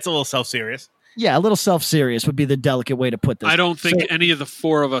he gets a little self-serious. Yeah, a little self-serious would be the delicate way to put this. I don't think any of the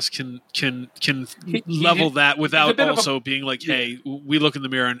four of us can level that without also being like, hey, we look in the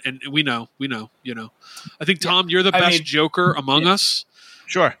mirror and we know. I think, Tom, you're the best joker among us.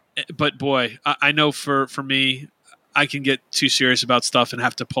 Sure. But boy, I know for me, I can get too serious about stuff and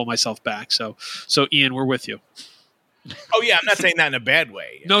have to pull myself back. So Ian, we're with you. Oh yeah, I'm not saying that in a bad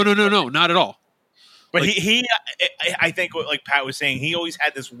way. No, not at all. But like, I think like Pat was saying, he always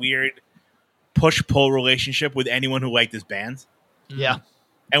had this weird push-pull relationship with anyone who liked his bands. Yeah.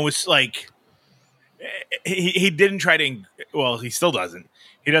 And was like, he didn't try to, well, he still doesn't.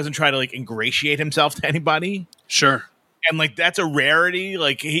 He doesn't try to like ingratiate himself to anybody. Sure. And like, that's a rarity.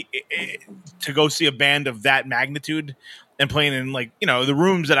 Like to go see a band of that magnitude and playing in like, the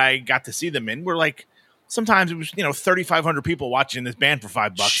rooms that I got to see them in were like, sometimes it was, 3,500 people watching this band for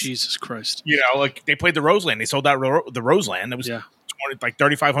 $5. Jesus Christ. Like they played the Roseland. They sold out the Roseland. It was like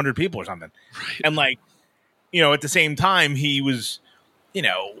 3,500 people or something. Right. And like, at the same time, he was,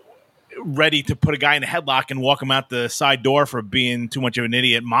 ready to put a guy in a headlock and walk him out the side door for being too much of an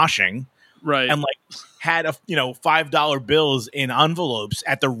idiot moshing. Right. And like had a, $5 bills in envelopes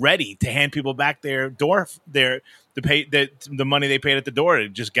at the ready to hand people back their door, to pay the money they paid at the door to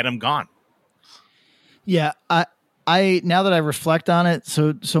just get them gone. Yeah. I now that I reflect on it,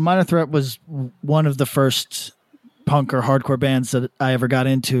 so Minor Threat was one of the first punk or hardcore bands that I ever got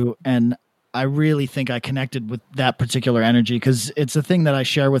into, and I really think I connected with that particular energy because it's a thing that I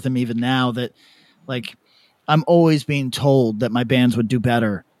share with him even now, that like I'm always being told that my bands would do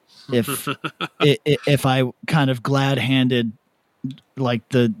better if I kind of glad-handed like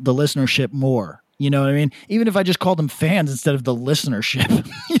the listenership more. You know what I mean? Even if I just called them fans instead of the listenership,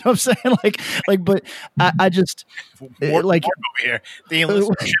 you know what I'm saying? Like, but I just more over here, the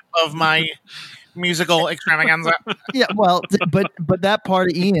listenership of my musical extravaganza. Yeah, well, but that part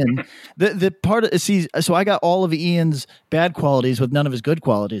of Ian, the part of so I got all of Ian's bad qualities with none of his good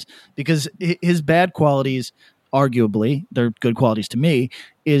qualities, because his bad qualities, arguably, they're good qualities to me,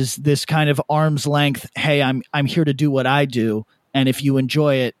 is this kind of arm's length. Hey, I'm here to do what I do, and if you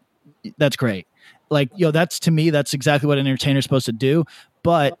enjoy it, that's great. Like, that's to me, that's exactly what an entertainer's supposed to do.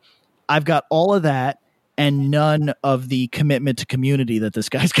 But I've got all of that and none of the commitment to community that this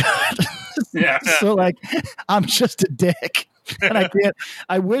guy's got. Yeah. So like, I'm just a dick, and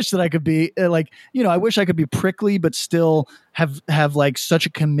I wish that I could be like, I wish I could be prickly, but still have like such a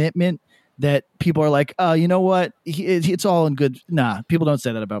commitment that people are like, oh, you know what? It's all in good. Nah, people don't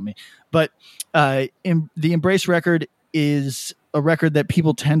say that about me. But the Embrace record is a record that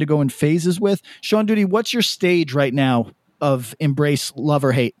people tend to go in phases with. Sean Duty, what's your stage right now of Embrace, love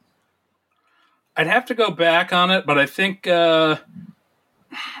or hate? I'd have to go back on it, but I think my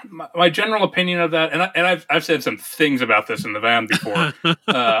general opinion of that, and I've said some things about this in the van before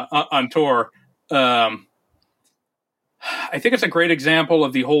on tour. I think it's a great example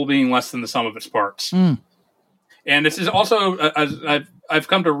of the whole being less than the sum of its parts. Mm. And this is also I've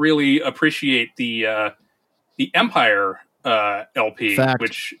come to really appreciate the Empire LP, Fact.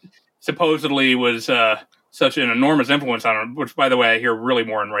 which supposedly was such an enormous influence on him, which, by the way, I hear really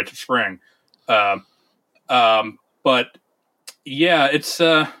more in Rites of Spring. But yeah,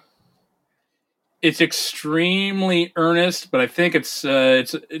 it's extremely earnest, but I think it's a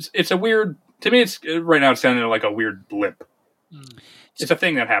weird, to me, it's right now it's sounding like a weird blip. It's a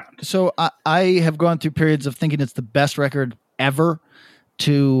thing that happened. So I have gone through periods of thinking it's the best record ever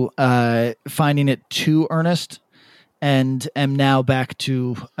to finding it too earnest, and am now back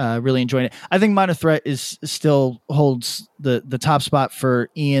to really enjoying it. I think Minor Threat still holds the top spot for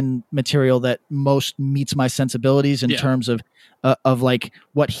Ian material that most meets my sensibilities in terms of like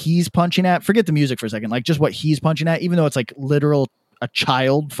what he's punching at. Forget the music for a second, like just what he's punching at, even though it's like literal a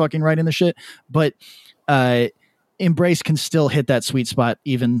child fucking writing the shit. But Embrace can still hit that sweet spot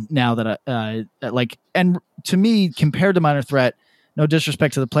even now that I like. And to me, compared to Minor Threat, no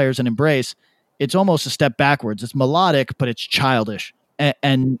disrespect to the players in Embrace, it's almost a step backwards. It's melodic, but it's childish,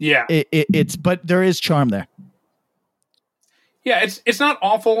 and yeah, it's but there is charm there. Yeah, it's not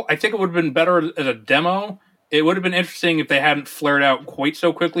awful. I think it would have been better as a demo. It would have been interesting if they hadn't flared out quite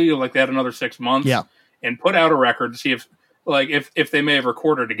so quickly, like they had another 6 months, and put out a record to see if they may have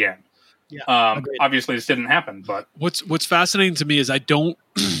recorded again. Yeah, obviously this didn't happen, but what's fascinating to me is I don't,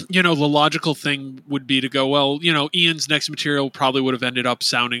 the logical thing would be to go, well, Ian's next material probably would have ended up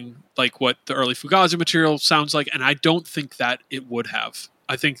sounding like what the early Fugazi material sounds like, and I don't think that it would have.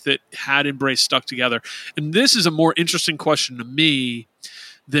 I think that had Embrace stuck together, and this is a more interesting question to me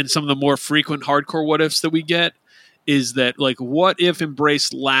than some of the more frequent hardcore what ifs that we get, is that like, what if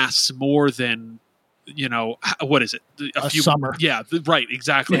Embrace lasts more than, what is it? A summer. Yeah, right.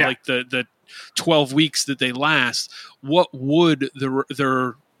 Exactly. Yeah. Like the 12 weeks that they last, what would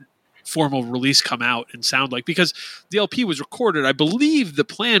their formal release come out and sound like? Because the LP was recorded. I believe the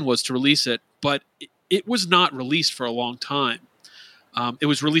plan was to release it, but it was not released for a long time. It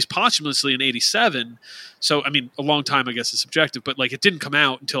was released posthumously in 87. So, I mean, a long time, I guess, is subjective, but like it didn't come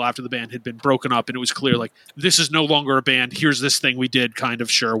out until after the band had been broken up and it was clear, like, this is no longer a band. Here's this thing we did, kind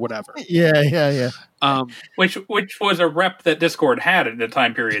of, sure, whatever. Yeah. Which was a rep that Discord had at the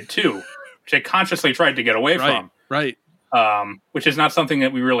time period too, which they consciously tried to get away from. Right. Which is not something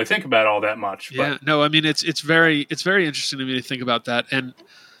that we really think about all that much. Yeah. No, I mean, it's very interesting to me to think about that. And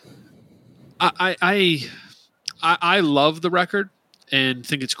I love the record and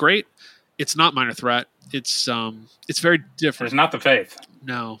think it's great. It's not Minor Threat. It's very different. It's not The Faith.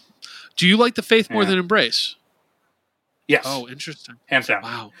 No. Do you like The Faith more than Embrace? Yes. Oh, interesting. Hands down.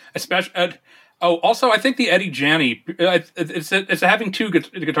 Wow. Especially. Also, I think the Eddie Janney. It's having two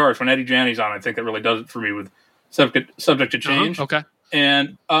guitars when Eddie Janney's on. I think that really does it for me with Subject to Change. Okay.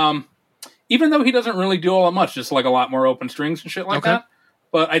 And even though he doesn't really do all that much, just like a lot more open strings and shit like that.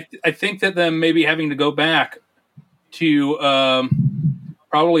 But I think that them maybe having to go back to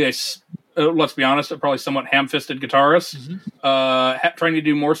probably let's be honest, a probably somewhat ham-fisted guitarist, trying to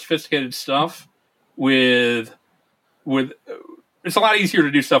do more sophisticated stuff with it's a lot easier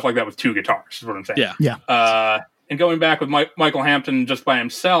to do stuff like that with two guitars, is what I'm saying. Yeah. And going back with Michael Hampton just by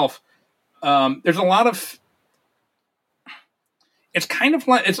himself, there's a lot of. It's kind of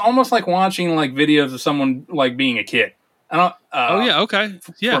like, it's almost like watching like videos of someone like being a kid. Okay.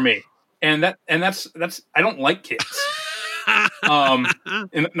 Yeah. For me, and that's I don't like kids. And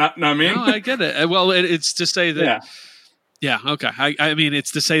not I mean. No, I get it. Well, it's to say that. Yeah. Okay. I mean,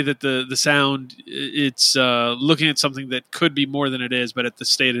 it's to say that the sound, it's looking at something that could be more than it is, but at the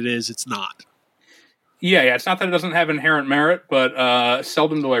state it is, it's not. Yeah. It's not that it doesn't have inherent merit, but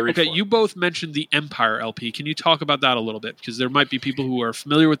seldom do I reach for it. You both mentioned the Empire LP. Can you talk about that a little bit? Because there might be people who are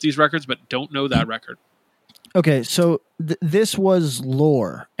familiar with these records but don't know that record. Okay, so this was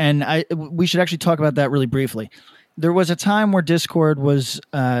lore, and we should actually talk about that really briefly. There was a time where Discord was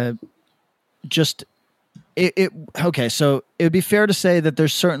just okay, so it would be fair to say that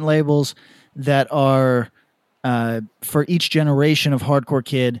there's certain labels that are for each generation of hardcore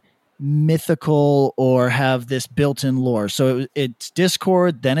kid mythical or have this built-in lore. So it's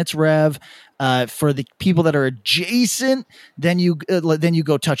Discord, then it's Rev. For the people that are adjacent, then you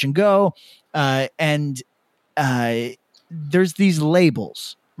go Touch and Go, and there's these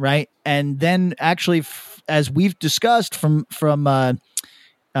labels, right? And then actually, as we've discussed from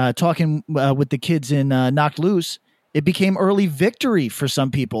talking with the kids in Knocked Loose, it became early victory for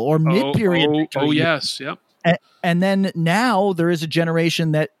some people or mid-period victory. Oh, yes. Yep. And then now there is a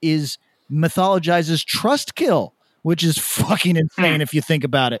generation that is mythologizes Trustkill, which is fucking insane if you think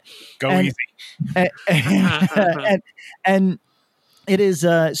about it. Easy. And it is,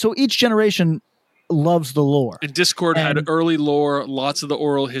 so each generation loves the lore. And Discord had early lore, lots of the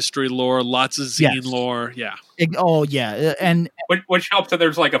oral history lore, lots of zine lore. Yeah. And which helps that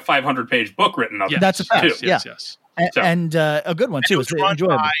there's like a 500-page book written of it. That's a fact. Yes, yes. And a good one too. It's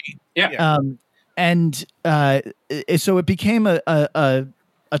enjoyable. So it became a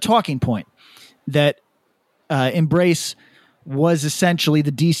talking point that Embrace was essentially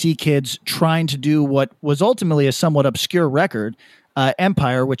the DC kids trying to do what was ultimately a somewhat obscure record,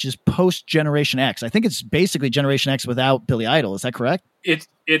 Empire, which is post Generation X. I think it's basically Generation X without Billy Idol. Is that correct? It's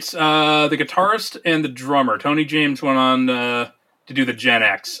the guitarist and the drummer. Tony James went on to do the Gen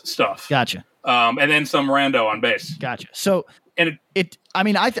X stuff. Gotcha. And then some rando on bass. Gotcha. So, and I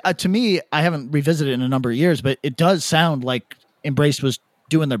mean, to me, I haven't revisited it in a number of years, but it does sound like Embrace was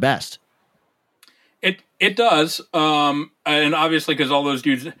doing their best. It does, and obviously because all those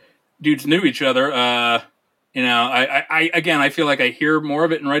dudes knew each other. I feel like I hear more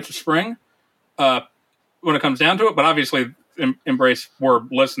of it in Rites of Spring when it comes down to it, but obviously Embrace were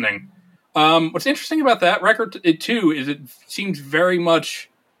listening. What's interesting about that record too is it seems very much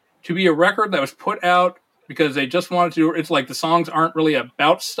to be a record that was put out because they just wanted to. It's like the songs aren't really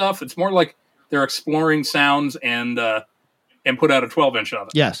about stuff. It's more like they're exploring sounds and put out a 12-inch of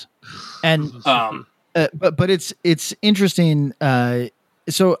it. Yes, and but it's interesting.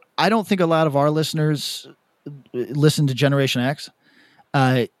 So I don't think a lot of our listeners listen to Generation X.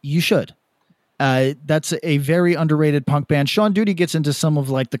 You should. That's a very underrated punk band. Sean Duty gets into some of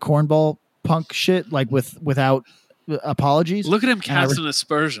like the cornball punk shit, like without apologies. Look at him casting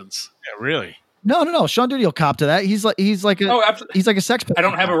aspersions. Yeah, really. No. Sean Duty will cop to that. He's like he's like a sex. I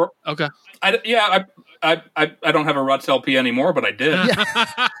don't have a Okay. I don't have a Ruts LP anymore, but I did.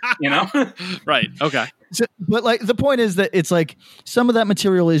 You know, Right. Okay. So, but like the point is that it's like some of that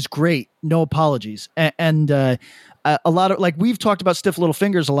material is great. No apologies, and a lot of like we've talked about Stiff Little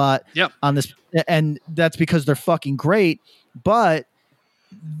Fingers a lot. Yep. On this, and that's because they're fucking great, but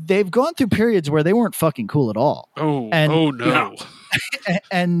they've gone through periods where they weren't fucking cool at all. Oh no.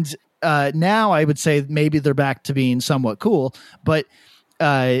 And now I would say maybe they're back to being somewhat cool, but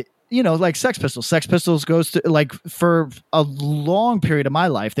like Sex Pistols. Sex Pistols goes to like for a long period of my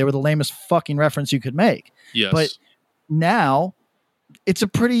life, they were the lamest fucking reference you could make. Yes. But now it's a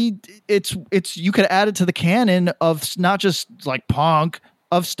pretty it's you could add it to the canon of not just like punk,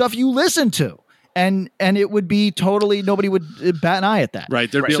 of stuff you listen to. And it would be totally, nobody would bat an eye at that. Right.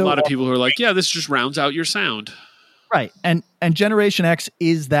 There'd be a lot of people who are like, yeah, this just rounds out your sound. Right. And Generation X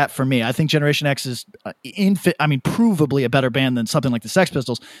is that for me. I think Generation X is provably a better band than something like the Sex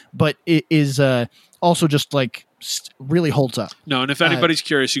Pistols, but it is also just like really holds up. No, and if anybody's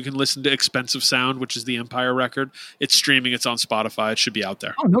curious, you can listen to Expensive Sound, which is the Empire record. It's streaming. It's on Spotify. It should be out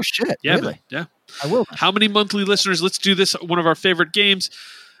there. Oh, no shit. Yeah, really? man. Yeah. I will. How many monthly listeners? Let's do this. One of our favorite games.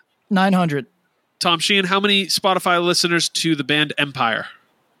 900. Tom Sheehan, how many Spotify listeners to the band Empire?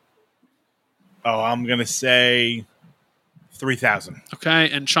 Oh, I'm going to say 3,000. Okay,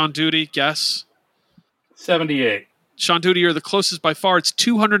 and Sean Duty, guess? 78. Sean Duty, you're the closest by far. It's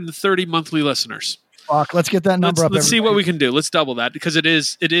 230 monthly listeners. Fuck, let's get that number up. Let's see what we can do. Let's double that, because it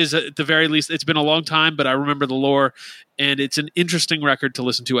is at the very least, it's been a long time, but I remember the lore, and it's an interesting record to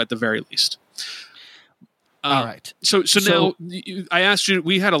listen to at the very least. All right. So now I asked you,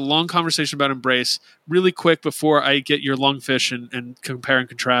 we had a long conversation about Embrace really quick before I get your Lungfish and compare and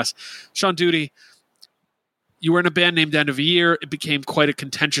contrast. Sean Duty, you were in a band named End of a Year. It became quite a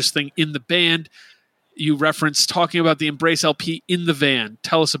contentious thing in the band. You referenced talking about the Embrace LP in the van.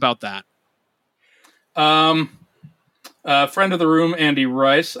 Tell us about that. Friend of the room, Andy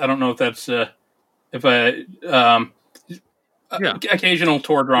Rice. I don't know if that's occasional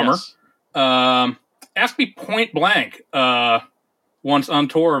tour drummer. Yes. Asked me point blank once on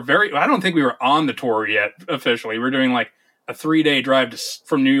tour. I don't think we were on the tour yet officially. We were doing like a 3-day drive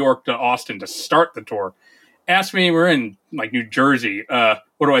from New York to Austin to start the tour. Asked me, we're in like New Jersey. What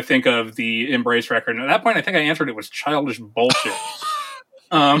do I think of the Embrace record? And at that point, I think I answered it was childish bullshit.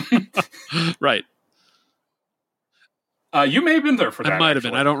 Right. You may have been there for that. I might have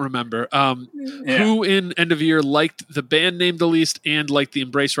been. I don't remember. Who in End of Year liked the band name the least and liked the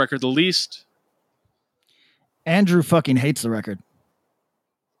Embrace record the least? Andrew fucking hates the record.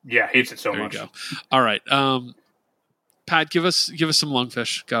 Yeah, hates it so There much. You go. All right. Pat, give us some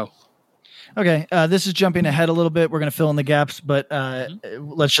Lungfish. Go. Okay, this is jumping ahead a little bit. We're going to fill in the gaps, but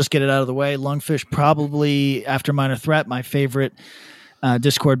let's just get it out of the way. Lungfish, probably after Minor Threat, my favorite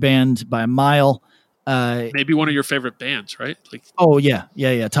Discord band by a mile. Maybe one of your favorite bands, right? Like, oh yeah,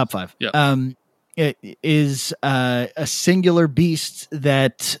 top 5. Yeah. It is a singular beast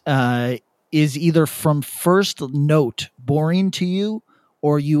that is either from first note boring to you,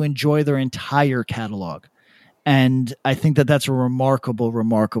 or you enjoy their entire catalog, and I think that that's a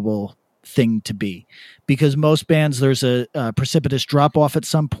remarkable thing to be, because most bands there's a precipitous drop off at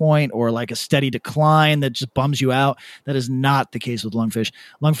some point, or like a steady decline that just bums you out. That is not the case with Lungfish.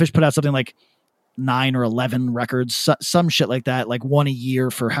 Lungfish put out something like 9 or 11 records, some shit like that, like one a year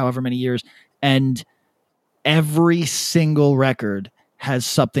for however many years, and every single record has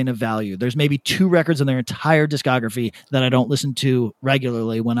something of value. There's maybe 2 records in their entire discography that I don't listen to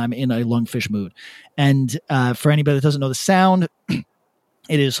regularly when I'm in a Lungfish mood. And for anybody that doesn't know the sound, it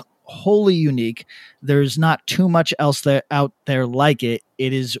is wholly unique. There's not too much else out there like it.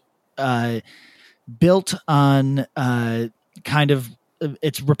 It is built on kind of,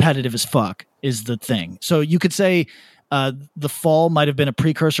 it's repetitive as fuck is the thing. So you could say The Fall might have been a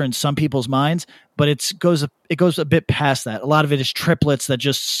precursor in some people's minds, but it goes a bit past that. A lot of it is triplets that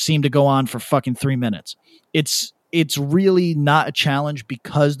just seem to go on for fucking 3 minutes. It's really not a challenge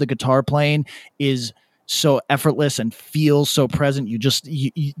because the guitar playing is so effortless and feels so present.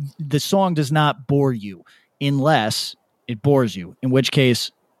 The song does not bore you unless it bores you, in which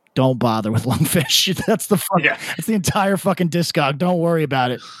case don't bother with Lungfish. That's that's the entire fucking discog. Don't worry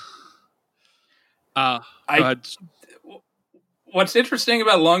about it. Go ahead. What's interesting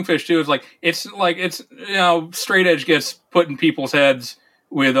about Lungfish too is it's straight edge gets put in people's heads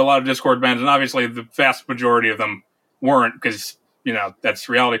with a lot of Discord bands, and obviously the vast majority of them weren't, because that's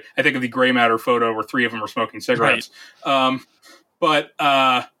reality. I think of the Gray Matter photo where 3 of them were smoking cigarettes. Right. But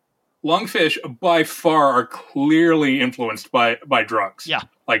Lungfish by far are clearly influenced by drugs. Yeah.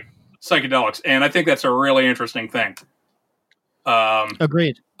 Like psychedelics. And I think that's a really interesting thing.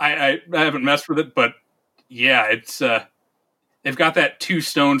 Agreed. I haven't messed with it, but yeah, it's they've got that Two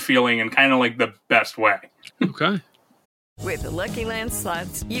Stone feeling in kind of like the best way. Okay. With the Lucky Land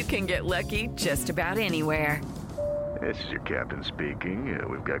Slots, you can get lucky just about anywhere. This is your captain speaking.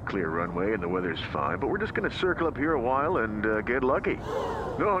 We've got clear runway and the weather's fine, but we're just going to circle up here a while and get lucky.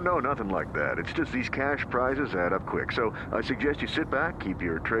 No, nothing like that. It's just these cash prizes add up quick. So I suggest you sit back, keep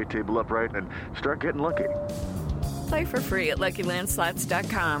your tray table upright, and start getting lucky. Play for free at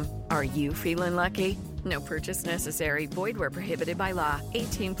LuckyLandSlots.com. Are you feeling lucky? No purchase necessary. Void where prohibited by law.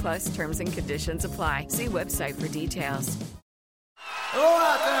 18 plus terms and conditions apply. See website for details. Hello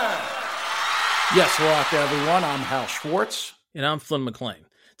out there. Yes, hello out there, everyone. I'm Hal Schwartz. And I'm Flynn McLean.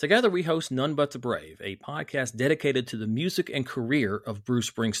 Together we host None But the Brave, a podcast dedicated to the music and career of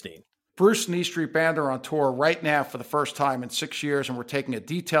Bruce Springsteen. Bruce and E Street Band are on tour right now for the first time in 6 years, and we're taking a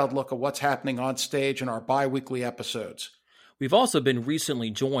detailed look at what's happening on stage in our bi-weekly episodes. We've also been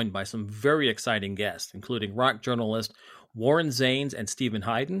recently joined by some very exciting guests, including rock journalist Warren Zanes and Stephen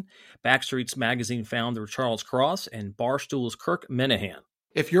Hayden, Backstreet's Magazine founder Charles Cross, and Barstool's Kirk Minahan.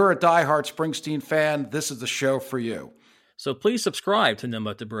 If you're a diehard Springsteen fan, this is the show for you. So please subscribe to None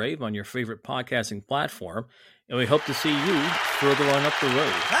But the Brave on your favorite podcasting platform, and we hope to see you further on up the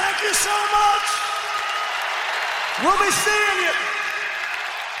road. Thank you so much. We'll be seeing you.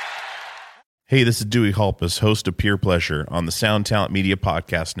 Hey, this is Dewey Halpus, host of Peer Pleasure on the Sound Talent Media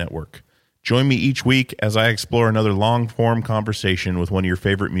Podcast Network. Join me each week as I explore another long-form conversation with one of your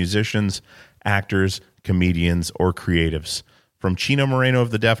favorite musicians, actors, comedians, or creatives. From Chino Moreno of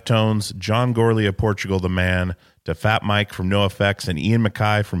the Deftones, John Gorley of Portugal the Man, to Fat Mike from NoFX and Ian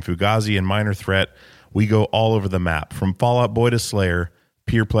MacKaye from Fugazi and Minor Threat, we go all over the map. From Fall Out Boy to Slayer,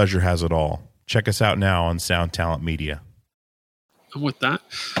 Peer Pleasure has it all. Check us out now on Sound Talent Media. I'm with that.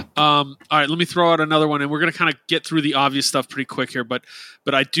 All right, let me throw out another one, and we're going to kind of get through the obvious stuff pretty quick here, but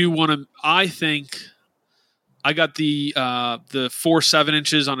I do want to. I think I got the 4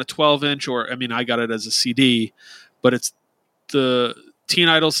 7-inches on a 12-inch, or I mean, I got it as a CD, but it's the Teen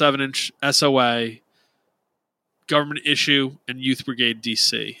Idol 7-inch, SOA, Government Issue, and Youth Brigade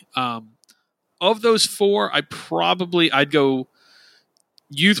DC. Of those four, I'd go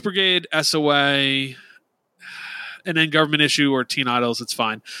Youth Brigade, SOA, and then Government Issue or Teen Idols. It's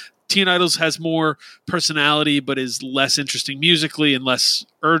fine. Teen Idols has more personality, but is less interesting musically and less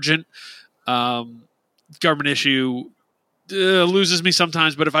urgent. Government Issue loses me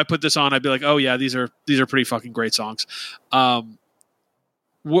sometimes, but if I put this on, I'd be like, oh yeah, these are pretty fucking great songs.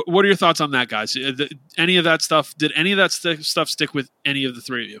 What are your thoughts on that, guys? Any of that stuff? Did any of that stuff stick with any of the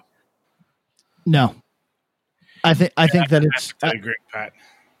three of you? No. I think that it's. I agree, Pat.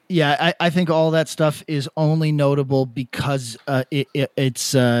 Yeah, I think all that stuff is only notable because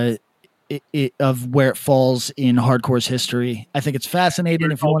it's of where it falls in hardcore's history. I think it's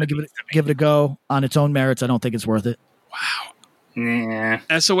fascinating. If you want to give it a go on its own merits, I don't think it's worth it. Wow.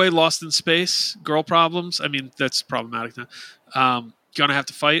 Yeah. SOA, Lost in Space, Girl Problems. I mean, that's problematic now. Gonna Have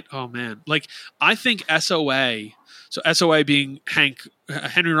to Fight. Oh man, like I think SOA. So SOA being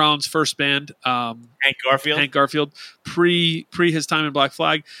Henry Rollins' first band, Hank Garfield, pre his time in Black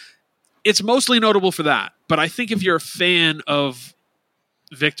Flag. It's mostly notable for that. But I think if you're a fan of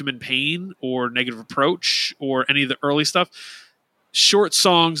Victim in Pain or Negative Approach or any of the early stuff, short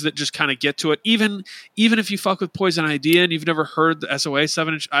songs that just kind of get to it. Even if you fuck with Poison Idea and you've never heard the SOA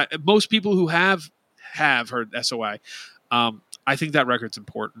 7-inch, most people who have heard SOA. I think that record's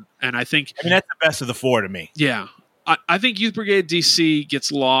important, and I mean that's the best of the four to me. Yeah. I think Youth Brigade DC gets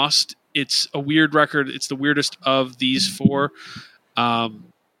lost. It's a weird record. It's the weirdest of these four.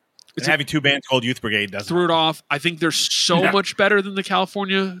 It's having two bands called Youth Brigade doesn't threw it off. I think they're so much better than the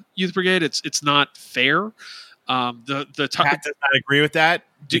California Youth Brigade. It's not fair. Pat does not agree with that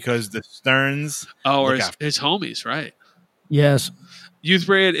because the Stearns. Oh, or his homies, right? Yes. Youth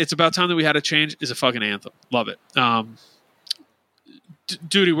Brigade. It's About Time That We Had a Change is a fucking anthem. Love it.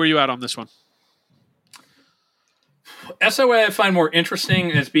 Duty, where you at on this one? SOA I find more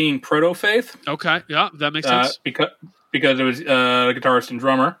interesting as being proto-Faith. Okay, yeah, that makes sense. Because it was a guitarist and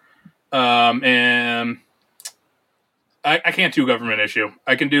drummer. And I can't do Government Issue.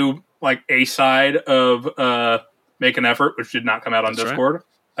 I can do like a side of Make an Effort, which did not come out on Discord. Right.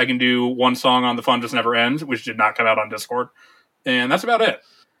 I can do one song on The Fun Just Never Ends, which did not come out on Discord. And that's about it.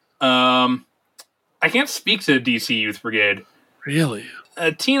 I can't speak to DC Youth Brigade. Really?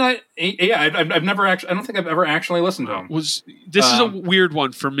 I've never actually. I don't think I've ever actually listened to him. This is a weird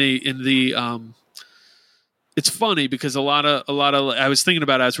one for me. In the, it's funny because a lot of I was thinking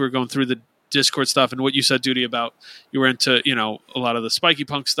about it as we were going through the Discord stuff and what you said, Duty, about you were into, you know, a lot of the spiky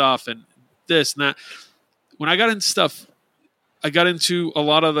punk stuff and this and that. When I got into stuff, I got into a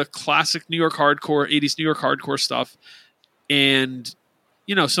lot of the classic New York hardcore, 80s New York hardcore stuff, and,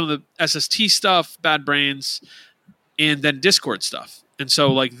 you know, some of the SST stuff, Bad Brains, and then Discord stuff. And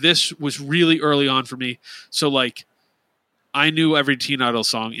so, like, this was really early on for me. So, like, I knew every Teen Idol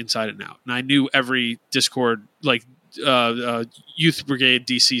song inside and out, and I knew every Discord, like, Youth Brigade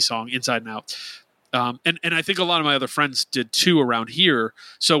DC song inside and out. And I think a lot of my other friends did too around here.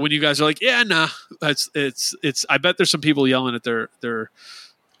 So when you guys are like, yeah, nah, it's I bet there's some people yelling at their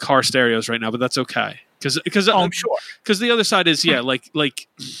car stereos right now, but that's okay. Because I'm sure. Because the other side is, yeah, like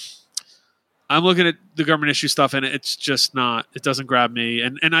I'm looking at the government issue stuff and it's just not, it doesn't grab me.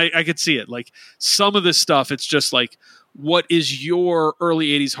 And I could see it. Like some of this stuff, it's just like, what is your early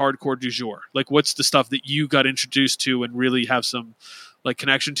 80s hardcore du jour? Like, what's the stuff that you got introduced to and really have some like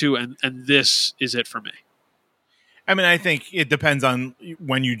connection to? And this is it for me. I mean, I think it depends on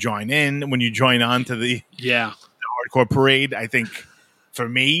when you join in, when you join on to the hardcore parade. I think for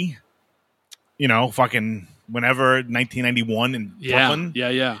me, you know, fucking whenever 1991 in Brooklyn.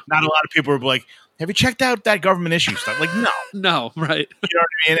 Yeah. Not a lot of people were like, have you checked out that government issue stuff? Like, no, right. You know what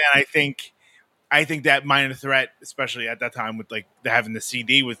I mean? And I think that Minor Threat, especially at that time with like having the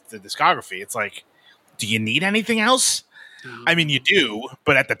CD with the discography, it's like, do you need anything else? No. I mean, you do,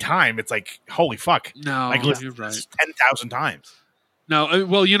 but at the time, it's like, holy fuck. No, like, listen to this 10,000 times. No,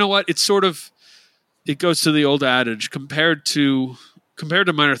 well, you know what? It's sort of, it goes to the old adage, compared to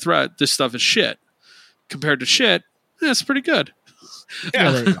Minor Threat, this stuff is shit. Compared to shit, it's pretty good.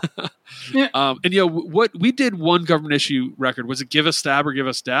 Yeah. And what we did one government issue record, was it Give Us Stab or Give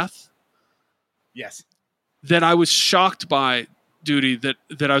Us Death? Yes. That I was shocked by, Duty, that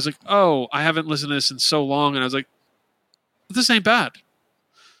I was like, oh, I haven't listened to this in so long, and I was like, this ain't bad.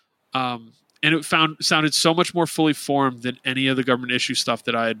 And it sounded so much more fully formed than any of the government issue stuff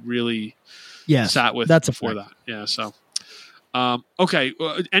that I had really sat with before that. Yeah, so okay.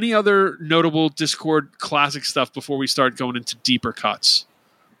 Any other notable Discord classic stuff before we start going into deeper cuts?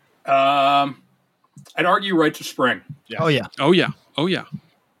 I'd argue Right to Spring. Yeah. Oh yeah.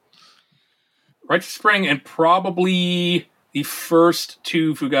 Right to Spring, and probably the first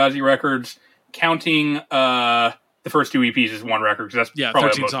two Fugazi records, counting the first two EPs as one record, because that's probably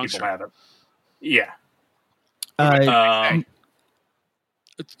 13 most songs, people sure. have it. Yeah.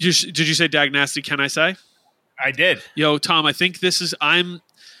 Did you say Dag Nasty, Can I Say? I did. Yo, Tom, I think this is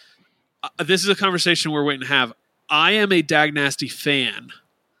a conversation we're waiting to have. I am a Dag Nasty fan,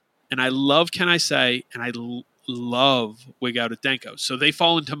 and I love Can I Say, and I love Wig Out at Denko. So they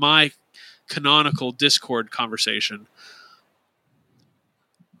fall into my canonical Discord conversation.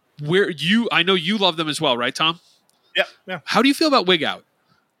 I know you love them as well, right, Tom? Yeah. How do you feel about Wig Out?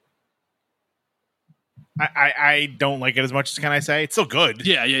 I don't like it as much as Can I Say. It's still good.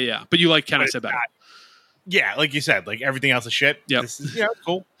 Yeah. But you like Can I Say better? Yeah, like you said, like everything else is shit. Yep. This is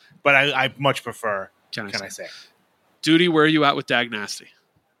cool. But I much prefer Can I Say. Duty, where are you at with Dag Nasty?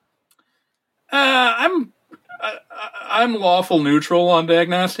 I'm lawful neutral on Dag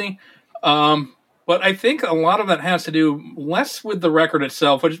Nasty. But I think a lot of that has to do less with the record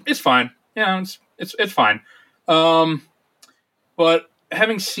itself, which is fine. Yeah, it's fine. But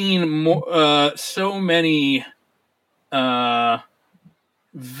having seen so many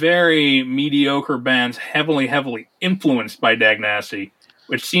very mediocre bands heavily influenced by Dag Nasty,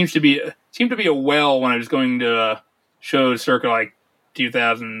 which seemed to be a well when I was going to shows circa like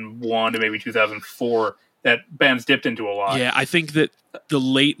 2001 to maybe 2004 that bands dipped into a lot. Yeah, I think that the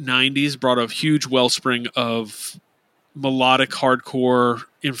late 90s brought a huge wellspring of melodic hardcore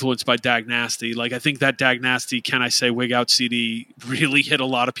influenced by Dag Nasty. Like, I think that Dag Nasty Can I Say Wig Out CD really hit a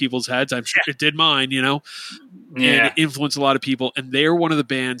lot of people's heads. I'm sure it did mine, Yeah. And it influenced a lot of people. And they're one of the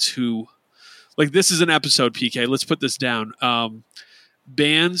bands who, like, this is an episode, PK. Let's put this down.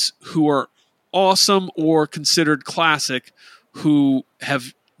 Bands who are awesome or considered classic who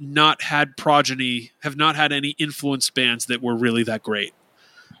have not had progeny, have not had any influenced bands that were really that great.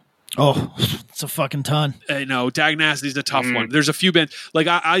 Oh, it's a fucking ton. I know. Dag Nasty's a tough one. There's a few bands. Like,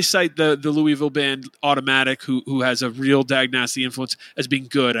 I cite the Louisville band Automatic, who has a real Dag Nasty influence, as being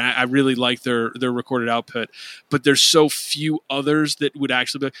good. I really like their recorded output. But there's so few others that would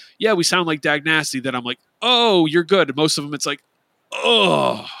actually be like, yeah, we sound like Dag Nasty, that I'm like, oh, you're good. And most of them, it's like,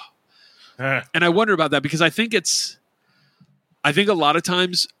 oh. And I wonder about that, because I think a lot of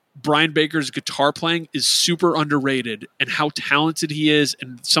times Brian Baker's guitar playing is super underrated, and how talented he is,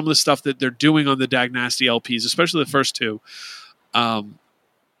 and some of the stuff that they're doing on the Dag Nasty LPs, especially the first two,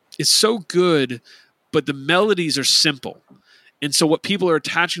 is so good. but the melodies are simple. And so what people are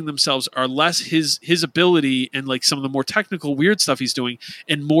attaching themselves are less his ability and like some of the more technical weird stuff he's doing,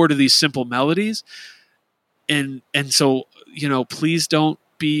 and more to these simple melodies. And so, please don't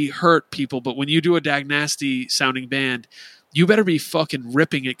be hurt, people, but when you do a Dag Nasty sounding band, you better be fucking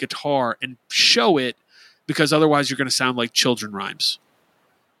ripping at guitar and show it, because otherwise you're going to sound like children rhymes.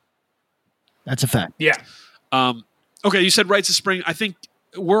 That's a fact. Yeah. Okay, you said Rites of Spring. I think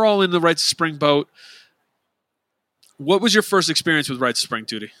we're all in the Rites of Spring boat. What was your first experience with Rites of Spring,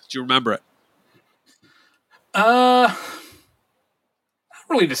 Tootie? Do you remember it? Not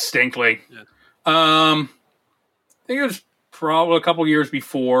really distinctly. Yeah. I think it was probably a couple years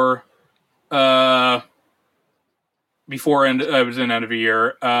before I was in End of a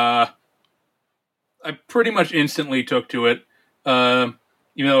Year. I pretty much instantly took to it.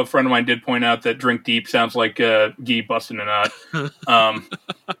 Even though a friend of mine did point out that Drink Deep sounds like Guy busting a nut,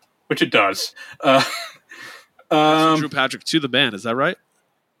 which it does. Drew Patrick to the band, is that right?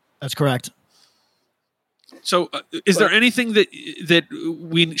 That's correct. So is there anything that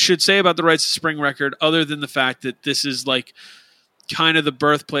we should say about the Rites of Spring record other than the fact that this is like kind of the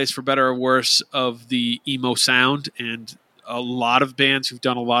birthplace, for better or worse, of the emo sound, and a lot of bands who've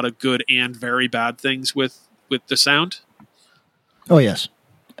done a lot of good and very bad things with the sound? Oh, yes.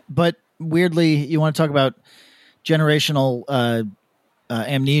 But weirdly, you want to talk about generational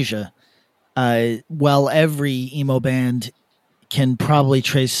amnesia. Well, every emo band can probably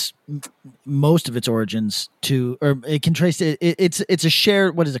trace most of its origins to, or it can trace it. It's a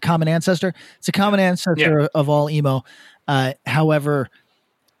shared, what is a common ancestor? It's a common ancestor of all emo. However,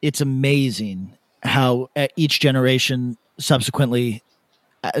 it's amazing how each generation subsequently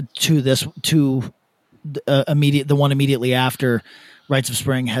to the one immediately after Rites of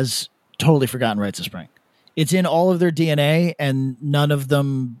Spring has totally forgotten Rites of Spring. It's in all of their DNA, and none of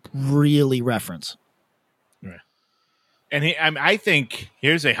them really reference. Right. And I think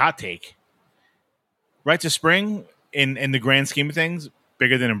here's a hot take: Rites of Spring, in the grand scheme of things,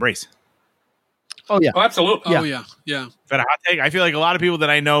 bigger than Embrace. Oh yeah, absolutely. Oh yeah. Is that a hot take? I feel like a lot of people that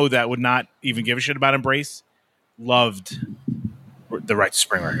I know that would not even give a shit about Embrace loved the Rites of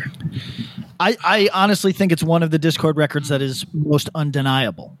Spring record. I honestly think it's one of the Discord records that is most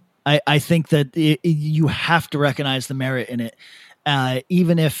undeniable. I think that you have to recognize the merit in it,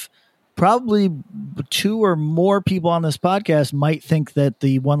 even if probably two or more people on this podcast might think that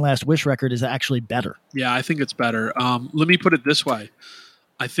the One Last Wish record is actually better. Yeah, I think it's better. Let me put it this way.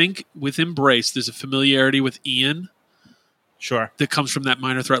 I think with Embrace, there's a familiarity with Ian. Sure. That comes from that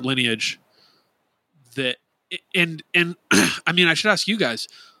Minor Threat lineage. And I mean, I should ask you guys,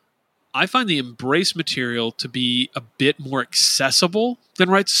 I find the Embrace material to be a bit more accessible than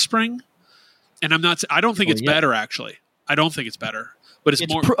Rites of Spring. And I don't think it's better, actually. I don't think it's better. But it's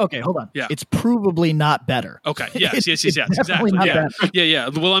more... okay, hold on. Yeah. It's provably not better. Okay, yes, exactly. Yeah.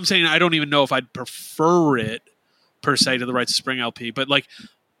 Well, I'm saying I don't even know if I'd prefer it, per se, to the Rites of Spring LP. But, like,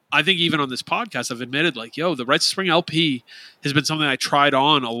 I think even on this podcast, I've admitted, like, the Rites of Spring LP has been something I tried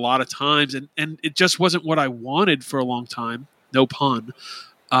on a lot of times, and it just wasn't what I wanted for a long time. No pun.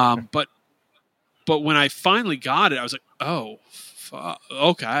 But when I finally got it, I was like, oh,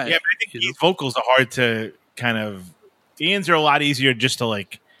 okay. Yeah, but I think these vocals are hard to kind of... Ian's are a lot easier just to,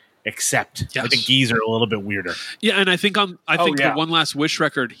 like, accept. Yes. I think Guy's are a little bit weirder. Yeah, and I think the One Last Wish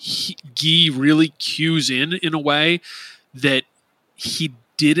record, Guy really cues in a way that he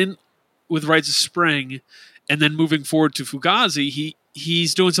didn't with Rites of Spring, and then moving forward to Fugazi,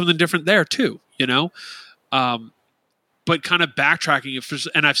 he's doing something different there too, but kind of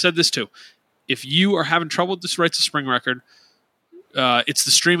backtracking. And I've said this too: if you are having trouble with this Rites of Spring record, it's the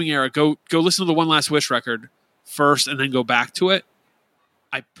streaming era. Go listen to the One Last Wish record first, and then go back to it.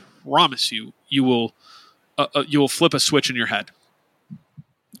 I promise you will flip a switch in your head.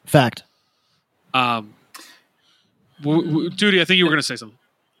 Fact. Duty, I think you were going to say something.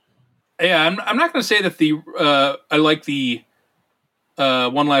 Yeah, I'm not going to say that I like the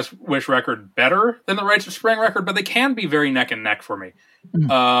One Last Wish record better than the Rites of Spring record, but they can be very neck and neck for me.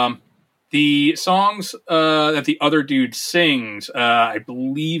 Mm. The songs that the other dude sings, I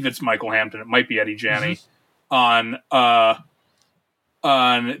believe it's Michael Hampton. It might be Eddie Janney on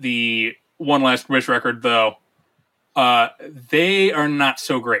the One Last Wish record, though. They are not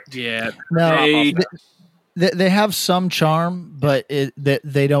so great. Yeah, no. They have some charm, but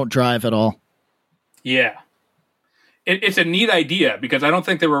they don't drive at all. Yeah. It's a neat idea, because I don't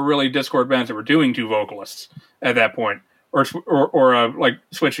think there were really Discord bands that were doing two vocalists at that point, or like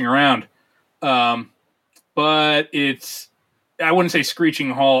switching around. But it's, I wouldn't say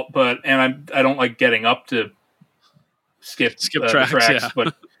screeching halt, I don't like getting up to skip tracks. Yeah.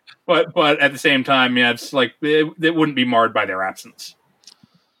 But But at the same time, yeah, it's like it wouldn't be marred by their absence.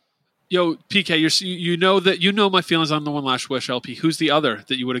 Yo, PK, you know my feelings on the One Last Wish LP. Who's the other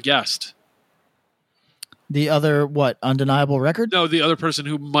that you would have guessed? The other what? Undeniable record? No, the other person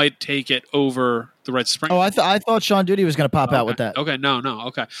who might take it over the Rites of Spring. Oh, I thought Sean Duty was going to pop out with that. Okay, no,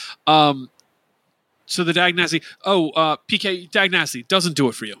 okay. So the Dag Nasty. PK, Dag Nasty doesn't do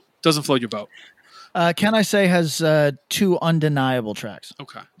it for you. Doesn't float your boat. Can I Say has 2 undeniable tracks.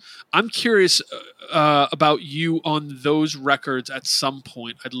 Okay. I'm curious about you on those records at some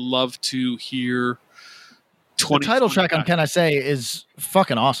point. I'd love to hear The title track on Can I Say is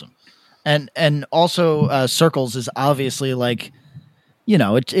fucking awesome. And also Circles is obviously like, you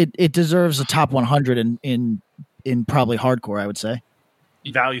know, it deserves a top 100 in probably hardcore, I would say.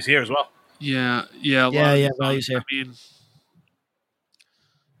 Values here as well. Yeah. Values here.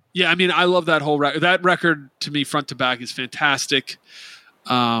 I mean, I love that whole record. That record to me, front to back, is fantastic.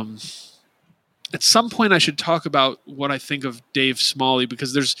 At some point, I should talk about what I think of Dave Smalley,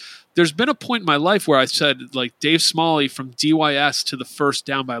 because there's been a point in my life where I said, like, Dave Smalley from DYS to the first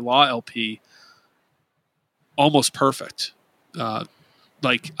Down by Law LP, almost perfect.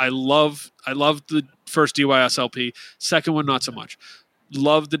 Like, I love the first DYS LP. Second one, not so much.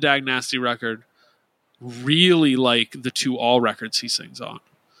 Love the Dag Nasty record. Really like the 2 All records he sings on.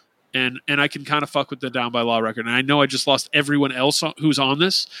 And I can kind of fuck with the Down by Law record. And I know I just lost everyone else who's on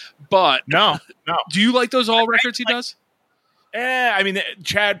this, but no. Do you like those All records he does? I mean,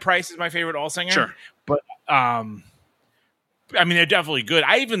 Chad Price is my favorite All singer. Sure, but I mean, they're definitely good.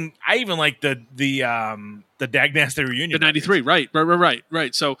 I even like the Dag Nasty reunion. The 93, right.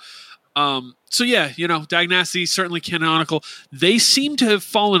 So yeah, you know, Dag Nasty, certainly canonical. They seem to have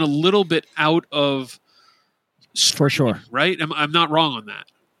fallen a little bit out of stream, for sure. Right? I'm not wrong on that.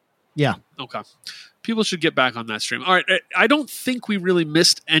 Yeah. Okay. People should get back on that stream. All right. I don't think we really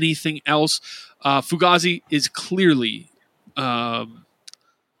missed anything else. Fugazi is clearly, I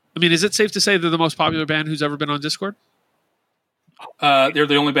mean, is it safe to say they're the most popular band who's ever been on Discord? They're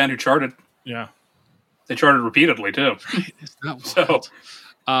the only band who charted. Yeah. They charted repeatedly too. Right. It's not wild.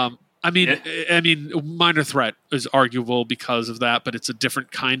 So, I mean, Minor Threat is arguable because of that, but it's a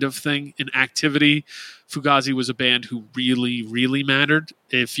different kind of thing. In activity, Fugazi was a band who really, really mattered.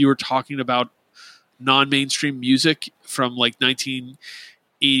 If you were talking about non-mainstream music from like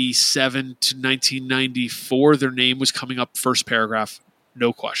 1987 to 1994, their name was coming up first paragraph,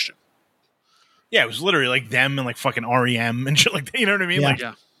 no question. Yeah, it was literally like them and like fucking REM and shit like that. You know what I mean? Yeah. Like,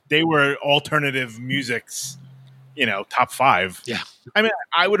 they were alternative music's, you know, top 5. Yeah. I mean,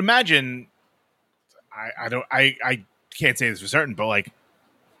 I would imagine. I can't say this for certain, but like,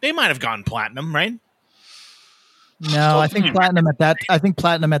 they might have gone platinum, right? No, I think platinum at that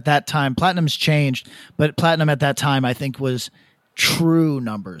time. Platinum's changed, but platinum at that time, I think, was true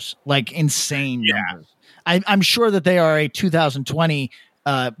numbers, like insane numbers. I'm sure that they are a 2020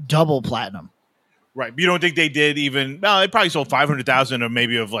 double platinum. Right. But you don't think they did even? No, they probably sold 500,000 or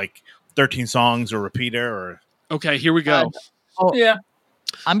maybe of like 13 songs or repeater or. Okay, here we go. Yeah.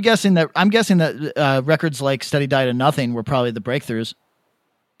 I'm guessing that records like Steady Diet of Nothing were probably the breakthroughs.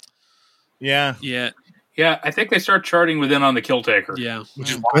 Yeah. Yeah. Yeah, I think they start charting within on the Kill Taker. Yeah.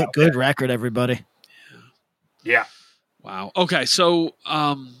 Which is good record, everybody. Yeah. Wow. Okay, so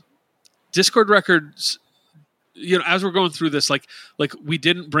Discord records, you know, as we're going through this, like we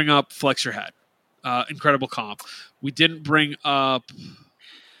didn't bring up Flex Your Head, incredible comp. We didn't bring up.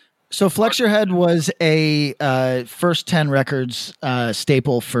 So Flex Your Head was a first 10 records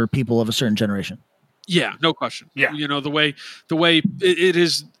staple for people of a certain generation. Yeah, no question. Yeah, you know the way it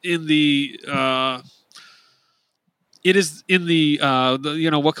is in the. It is in the you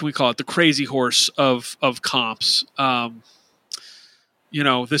know, what can we call it? The crazy horse of comps. You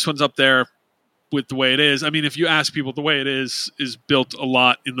know, this one's up there with The Way It Is. I mean, if you ask people, The Way It Is built a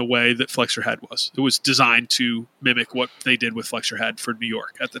lot in the way that Flex Your Head was. It was designed to mimic what they did with Flex Your Head for New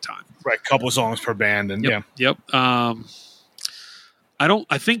York at the time. Right, couple songs per band, and Yep. I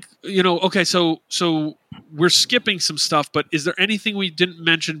think, you know, okay, so we're skipping some stuff, but is there anything we didn't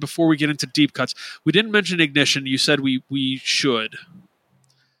mention before we get into deep cuts? We didn't mention Ignition. You said we should.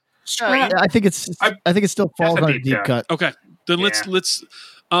 I think it still falls on a deep cut. Okay. Then let's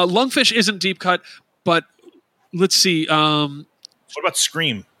Lungfish isn't deep cut, but let's see. What about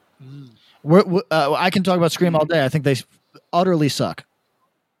Scream? I can talk about Scream all day. I think they utterly suck.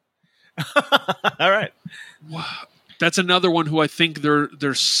 All right. Wow. That's another one who I think they're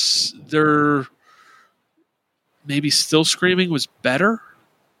maybe still screaming was better.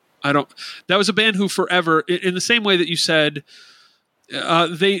 That was a band who forever, in the same way that you said,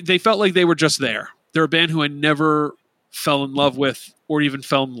 they felt like they were just there. They're a band who I never fell in love with or even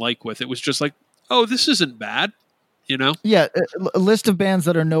fell in like with. It was just like, oh, this isn't bad, you know? Yeah, a list of bands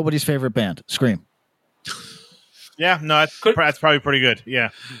that are nobody's favorite band. Scream. Yeah, no, that's probably pretty good. Yeah.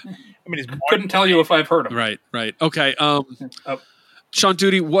 I mean, couldn't tell you if I've heard them. Right. Okay. Sean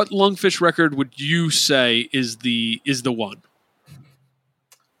Duty, what Lungfish record would you say is the one?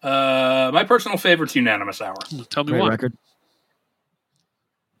 My personal favorite's Unanimous Hour. Tell me Great why. record.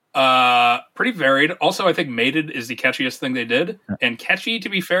 Pretty varied. Also, I think Mated is the catchiest thing they did, and catchy, to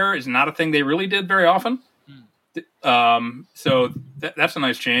be fair, is not a thing they really did very often. So that's a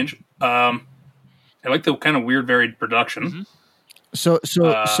nice change. I like the kind of weird, varied production. Mm-hmm. So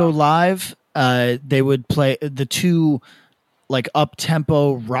live, they would play the two like up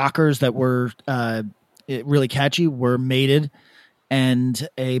tempo rockers that were really catchy were Mated and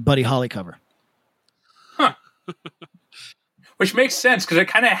a Buddy Holly cover. Huh. Which makes sense because it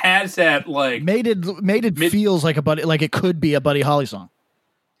kind of has that like Mated feels like it could be a Buddy Holly song.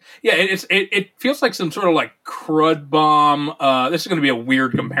 Yeah, it feels like some sort of like crud bomb. This is going to be a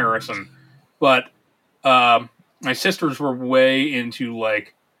weird comparison, but my sisters were way into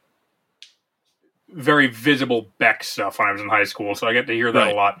like very visible Beck stuff when I was in high school, so I get to hear that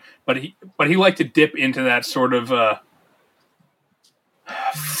a lot. But he liked to dip into that sort of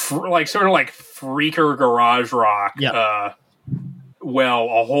freaker garage rock. Yeah.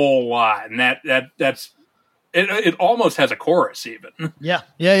 A whole lot, and that's it. Almost has a chorus, even. Yeah.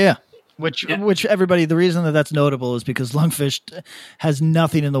 Which everybody, the reason that's notable is because Lungfish has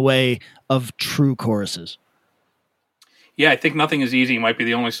nothing in the way of true choruses. Yeah, I think Nothing Is Easy might be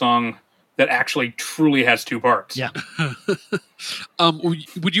the only song that actually truly has two parts. Yeah.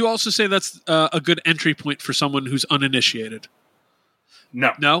 Would you also say that's a good entry point for someone who's uninitiated?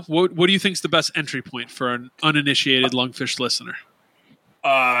 No. No? What do you think is the best entry point for an uninitiated Lungfish listener?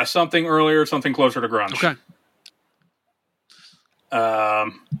 Something earlier, something closer to grunge. Okay.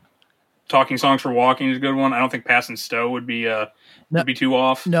 Talking Songs for Walking is a good one. I don't think Pass and Stow would be too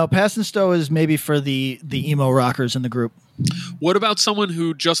off. No, Pass and Stow is maybe for the emo rockers in the group. What about someone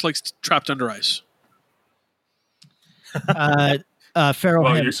who just likes Trapped Under Ice?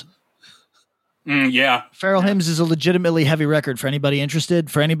 Feral Hymns. Yeah. Feral Hymns is a legitimately heavy record for anybody interested.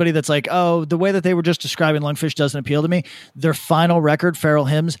 For anybody that's like, oh, the way that they were just describing Lungfish doesn't appeal to me. Their final record, Feral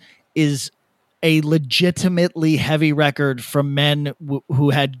Hymns, is a legitimately heavy record from men who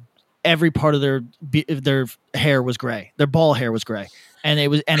had every part of their hair was gray. Their ball hair was gray. And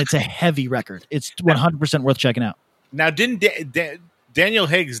it's a heavy record. It's 100% worth checking out. Now, didn't Daniel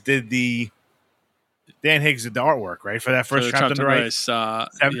Higgs did the artwork, right? For that first Trapped Under Ice.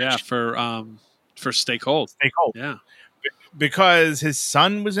 For Stay Cold. Stay Cold. Yeah. Because his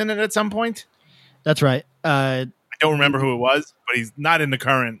son was in it at some point. That's right. I don't remember who it was, but he's not in the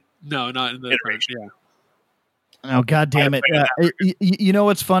current. No, not in the iteration. Yeah. Oh, God damn it. You know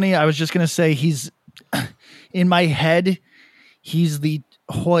what's funny? I was just going to say he's in my head. He's the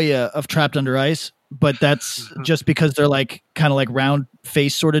Hoya of Trapped Under Ice, but that's just because they're like kind of like round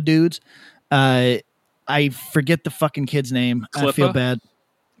face sort of dudes. I forget the fucking kid's name. Clippa? I feel bad.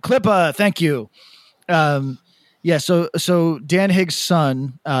 Clippa, thank you. So Dan Higgs'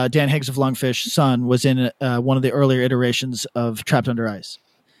 son, Dan Higgs of Lungfish, son, was in one of the earlier iterations of Trapped Under Ice.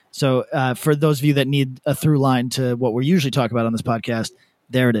 So for those of you that need a through line to what we're usually talking about on this podcast,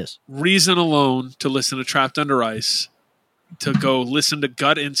 there it is. Reason alone to listen to Trapped Under Ice, to go listen to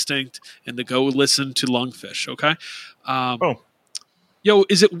Gut Instinct, and to go listen to Lungfish, okay? Yo,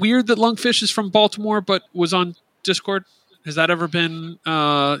 is it weird that Lungfish is from Baltimore but was on Discord? Has that ever been,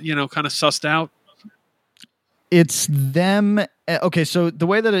 kind of sussed out? It's them. Okay, so the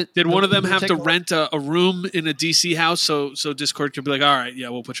way that it... Did one of them have to rent a room in a DC house so Discord could be like, all right, yeah,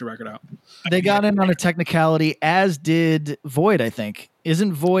 we'll put your record out? They got in on a technicality, as did Void, I think.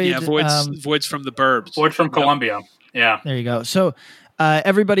 Isn't Void... Yeah, Void's from the Burbs. Void's from Columbia. Yeah. There you go. So...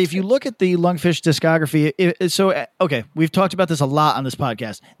 everybody, if you look at the Lungfish discography, we've talked about this a lot on this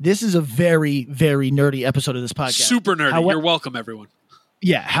podcast. This is a very, very nerdy episode of this podcast. Super nerdy. You're welcome, everyone.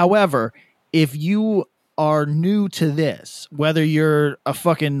 Yeah. However, if you are new to this, whether you're a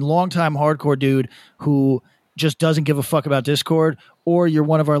fucking longtime hardcore dude who just doesn't give a fuck about Discord, or you're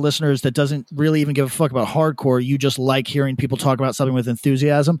one of our listeners that doesn't really even give a fuck about hardcore, you just like hearing people talk about something with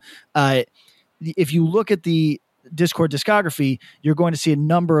enthusiasm. If you look at the Discord discography, you're going to see a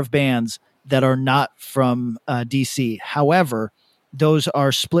number of bands that are not from DC. However, those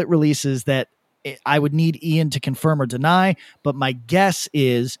are split releases that I would need Ian to confirm or deny, but my guess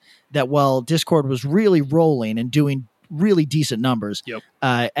is that while Discord was really rolling and doing really decent numbers,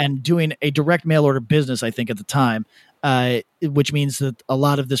 and doing a direct mail order business, I think at the time, which means that a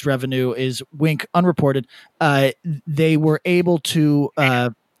lot of this revenue is wink unreported. They were able to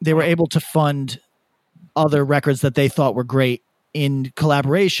fund other records that they thought were great in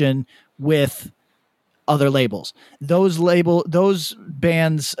collaboration with other labels. Those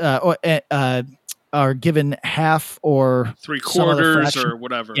bands are given half or 3/4 or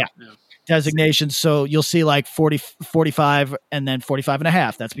whatever. Yeah. Designations. So you'll see like 40, 45 and then 45 and a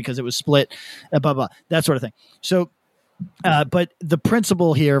half. That's because it was split, blah, blah, that sort of thing. So, but the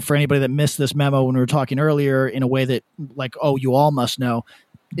principle here for anybody that missed this memo when we were talking earlier in a way that like, oh, you all must know,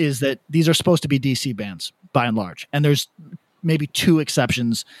 is that these are supposed to be DC bands by and large. And there's maybe 2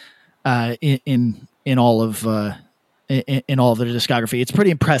 exceptions in all of in all of their discography. It's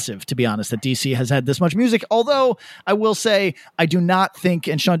pretty impressive, to be honest, that DC has had this much music. Although I will say, I do not think,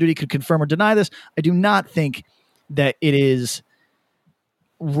 and Sean Duty could confirm or deny this, I do not think that it is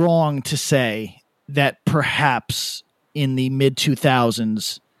wrong to say that perhaps in the mid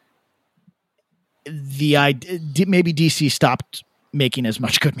 2000s, maybe DC stopped making as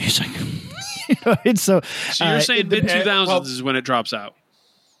much good music. And so you're saying mid 2000s is when it drops out.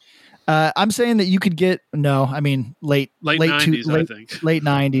 I'm saying that you could get late 90s, I think. Late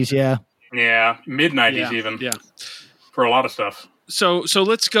 90s, yeah. Yeah, mid 90s even. Yeah. For a lot of stuff. So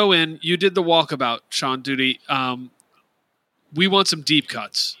let's go in. You did the walkabout, Sean Duty. We want some deep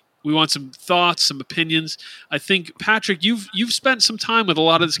cuts. We want some thoughts, some opinions. I think, Patrick, you've spent some time with a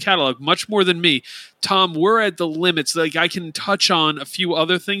lot of this catalog, much more than me. Tom, we're at the limits. Like, I can touch on a few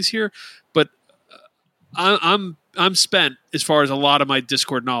other things here, but I'm spent as far as a lot of my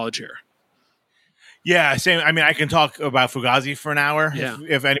Discord knowledge here. Yeah, same. I mean, I can talk about Fugazi for an hour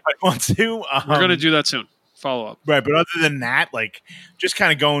if anybody wants to. We're going to do that soon. Follow up. Right, but other than that, like, just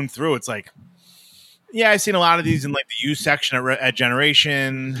kind of going through, it's like, yeah, I've seen a lot of these in like the U section at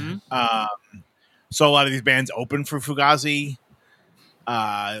Generation. Mm-hmm. So a lot of these bands open for Fugazi.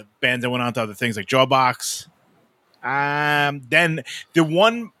 Bands that went on to other things like Jawbox. Then the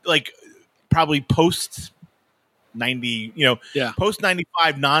one like probably post 90, post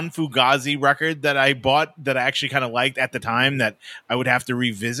 95 non-Fugazi record that I bought that I actually kind of liked at the time that I would have to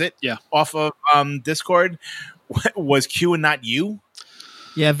revisit off of Discord was Q and Not You.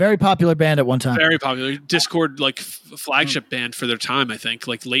 Yeah, very popular band at one time. Very popular. Discord, like, flagship band for their time, I think.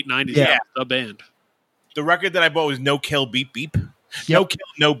 Like, late 90s. Yeah. The band. The record that I bought was No Kill, Beep, Beep. Yep. No Kill,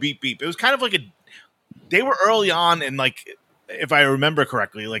 No Beep, Beep. It was kind of like they were early on in, like, if I remember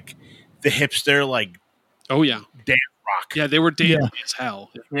correctly, like, the hipster, like, oh, yeah. Dance rock. Yeah, they were dancing as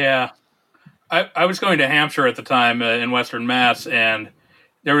hell. Yeah. I was going to Hampshire at the time in Western Mass, and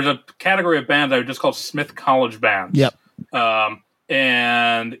there was a category of bands I would just call Smith College bands. Yep.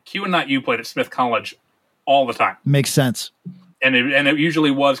 And Q and Not You played at Smith College all the time. Makes sense. And it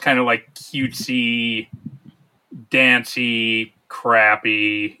usually was kind of like cutesy, dancey,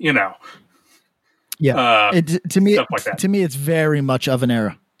 crappy, Yeah. to me, stuff like that. To me, it's very much of an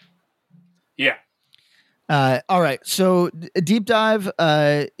era. Yeah. All right. So a deep dive.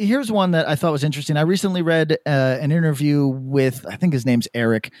 Here's one that I thought was interesting. I recently read an interview with, I think his name's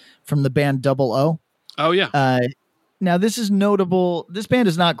Eric, from the band Double O. Oh, yeah. Now, this is notable. This band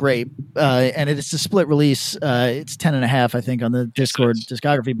is not great, and it's a split release. It's 10.5, I think, on the Discord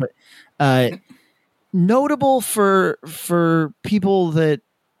discography. But notable for people that,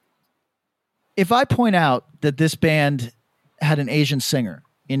 if I point out that this band had an Asian singer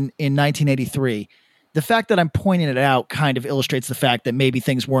in 1983, the fact that I'm pointing it out kind of illustrates the fact that maybe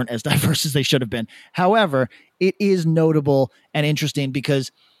things weren't as diverse as they should have been. However, it is notable and interesting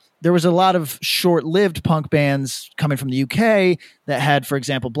because there was a lot of short-lived punk bands coming from the UK that had, for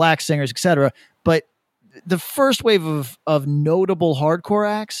example, black singers, etc. But the first wave of notable hardcore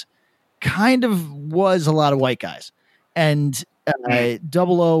acts kind of was a lot of white guys. And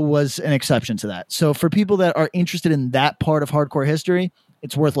Double O was an exception to that. So for people that are interested in that part of hardcore history,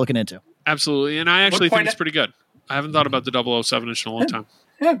 it's worth looking into. Absolutely. And I actually think it's pretty good. I haven't thought about the 007 inch in a long time.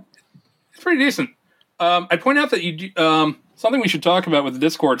 Yeah, it's pretty decent. I'd point out that you something we should talk about with the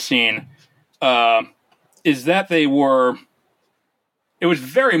Discord scene is that it was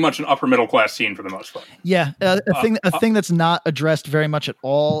very much an upper middle class scene for the most part. Yeah, a thing that's not addressed very much at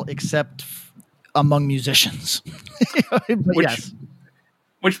all, except among musicians.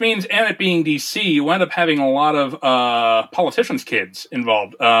 Which means, and it being DC, you end up having a lot of politicians' kids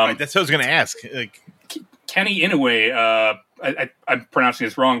involved. Right, that's what I was going to ask. Like Kenny Inoue, I'm pronouncing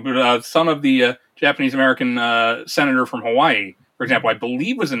this wrong, but son of the Japanese American senator from Hawaii, for example, I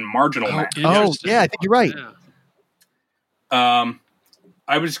believe was in Marginal Man. Oh, yeah, I think you're right. Yeah.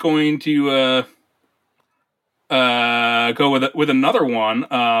 I was going to go with another one.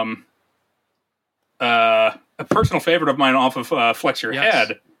 a personal favorite of mine off of Flex Your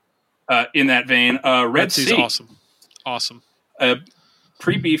Head. In that vein, Red Sea, awesome.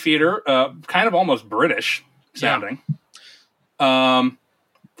 Pre-Beefeater, kind of almost British sounding. Yeah.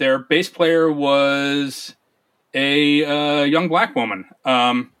 Their bass player was a young black woman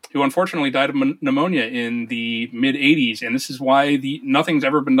who unfortunately died of pneumonia in the mid '80s, and this is why nothing's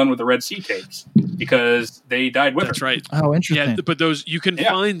ever been done with the Red Sea tapes, because they died with her. That's right. Oh, interesting. Yeah, but those you can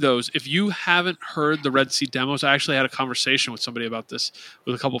find those if you haven't heard the Red Sea demos. I actually had a conversation with somebody about this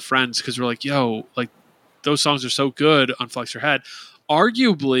with a couple friends because we're like, "Yo, like those songs are so good on Flex Your Head."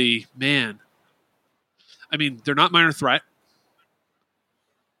 Arguably, man, I mean, they're not Minor Threat.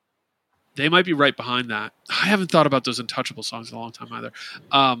 They might be right behind that. I haven't thought about those Untouchable songs in a long time either.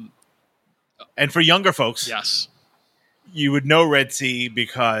 And for younger folks, yes, you would know Red Sea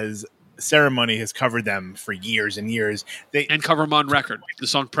because Ceremony has covered them for years and years. And cover them on record. The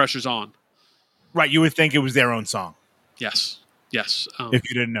song "Pressure's On." Right, you would think it was their own song. Yes. If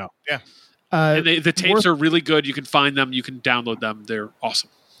you didn't know, yeah. And the tapes are really good. You can find them. You can download them. They're awesome.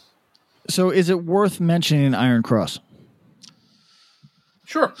 So, is it worth mentioning Iron Cross?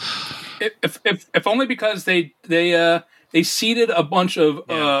 Sure. If only because they seeded a bunch of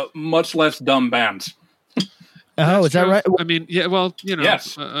much less dumb bands. Oh, is that right? I mean, yeah. Well,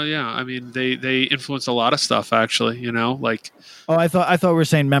 yes. Yeah. I mean, they influenced a lot of stuff. Actually, like. Oh, I thought we were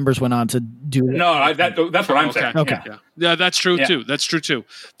saying members went on to do. No, that's what I'm saying. Okay. Yeah, that's true too. That's true too.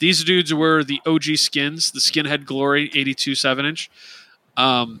 These dudes were the OG Skins, the Skinhead Glory 82 7-inch.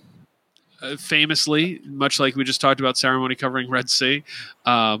 Famously, much like we just talked about Ceremony covering Red Sea,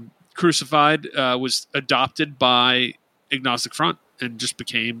 Crucified was adopted by Agnostic Front and just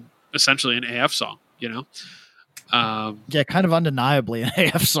became essentially an AF song, Yeah, kind of undeniably an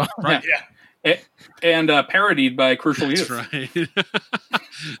AF song. Right. Yeah. And parodied by Crucial Youth. That's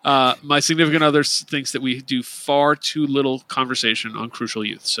right. My significant other thinks that we do far too little conversation on Crucial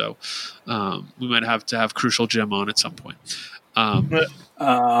Youth, so we might have to have Crucial Jim on at some point.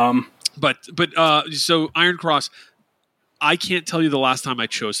 But so Iron Cross, I can't tell you the last time I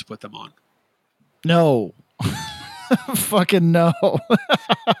chose to put them on. No. Fucking no.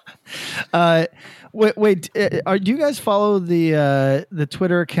 Wait. Do you guys follow the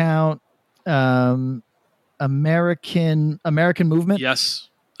Twitter account American Movement? Yes,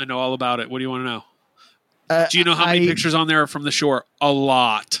 I know all about it. What do you want to know? Do you know how many pictures on there are from the shore? A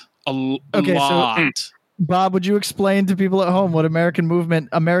lot. A lot. So, Bob, would you explain to people at home what American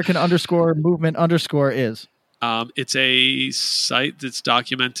Movement _ is? It's a site that's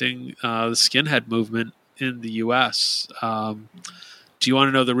documenting the skinhead movement in the U.S. Do you want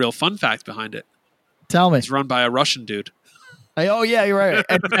to know the real fun fact behind it? Tell me. It's run by a Russian dude. Oh, yeah, you're right.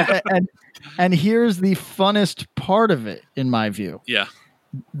 And here's the funnest part of it, in my view. Yeah.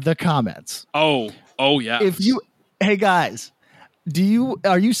 The comments. Oh, yeah. Hey, guys.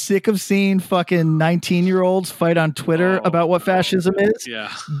 Are you sick of seeing fucking 19-year-olds fight on Twitter about what fascism is?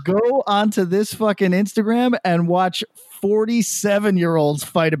 Yeah. Go onto this fucking Instagram and watch 47-year-olds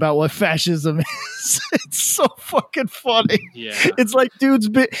fight about what fascism is. It's so fucking funny. Yeah. It's like dudes,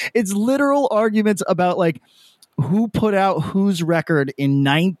 it's literal arguments about like who put out whose record in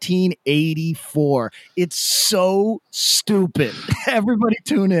 1984. It's so stupid. Everybody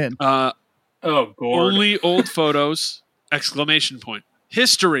tune in. Oh, God. Only old photos. !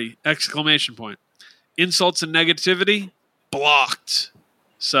 History! ! Insults and negativity blocked.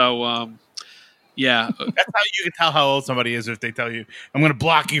 So, yeah. That's how you can tell how old somebody is if they tell you, I'm going to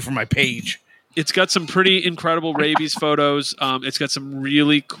block you from my page. It's got some pretty incredible rabies photos. It's got some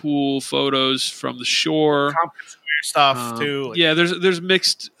really cool photos from the shore. Conference stuff, too. Yeah, there's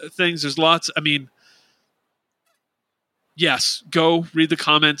mixed things. There's lots. I mean, yes, go read the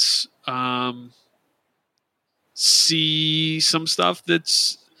comments. See some stuff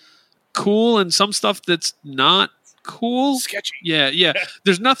that's cool and some stuff that's not cool. Sketchy. Yeah.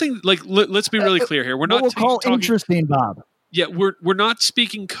 There's nothing like. Let's be really clear here. We're not. What we'll call interesting, Bob. Yeah, we're not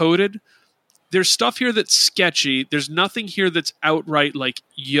speaking coded. There's stuff here that's sketchy. There's nothing here that's outright like,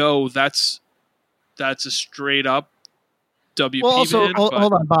 yo, that's a straight up WP. Well, also, band,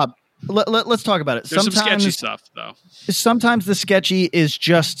 hold on, Bob. Let's talk about it. There's some sketchy stuff, though. Sometimes the sketchy is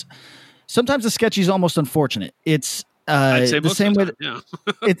just. Sometimes the sketchy is almost unfortunate. It's I'd say the same way. Yeah.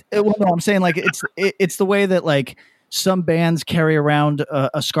 Well, no, I'm saying like it's the way that like some bands carry around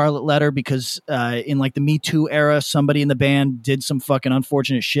a scarlet letter because in like the Me Too era, somebody in the band did some fucking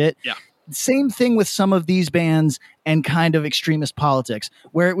unfortunate shit. Yeah. Same thing with some of these bands and kind of extremist politics,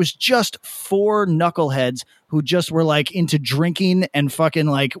 where it was just four knuckleheads who just were like into drinking and fucking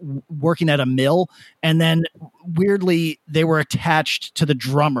like working at a mill. And then weirdly, they were attached to the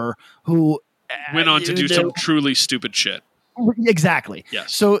drummer who went on to do some truly stupid shit. Exactly.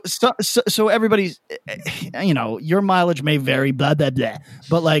 Yes. So everybody's, your mileage may vary, blah, blah, blah.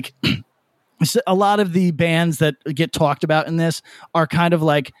 But like a lot of the bands that get talked about in this are kind of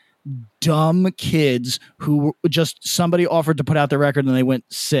like dumb kids who just somebody offered to put out their record and they went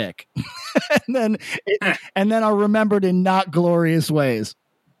sick. and then are remembered in not glorious ways.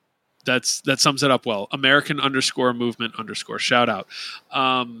 That sums it up well. American_movement_ shout out.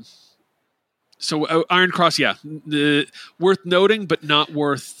 So Iron Cross, yeah, worth noting, but not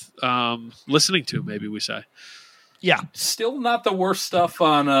worth listening to. Maybe we say, yeah, still not the worst stuff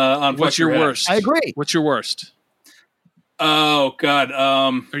on. What's your worst? I agree. What's your worst? Oh God,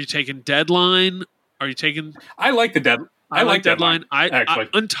 are you taking Deadline? Are you taking? I like the Deadline. I like Deadline. Actually,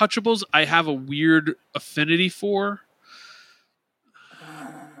 Untouchables. I have a weird affinity for.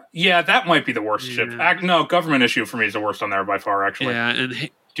 Yeah, that might be the worst shit. No, Government Issue for me is the worst on there by far. Actually, yeah, and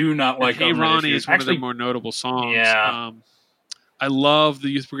do not like Hey Ronnie is one of their more notable songs. Yeah. I love the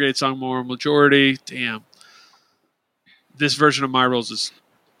Youth Brigade song Moral Majority. Damn. This version of My Rules is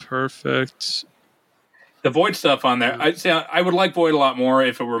perfect. The Void stuff on there, I'd say I would like Void a lot more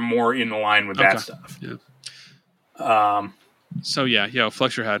if it were more in line with that stuff. Yeah. So yeah,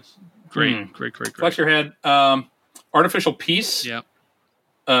 Flex Your Head. Great. Flex Your Head. Artificial Peace. Yeah.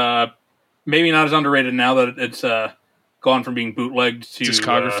 Maybe not as underrated now that it's gone from being bootlegged to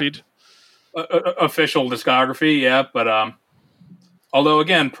discographied, official discography. Yeah, but although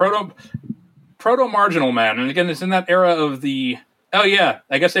again, proto marginal man, and again, it's in that era of the. Oh yeah,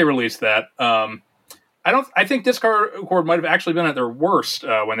 I guess they released that. I think Discord might have actually been at their worst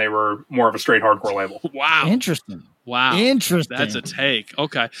when they were more of a straight hardcore label. Wow, interesting. Wow, interesting. That's a take.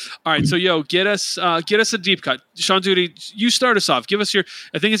 Okay, all right. So get us a deep cut. Sean Duty, you start us off. Give us your.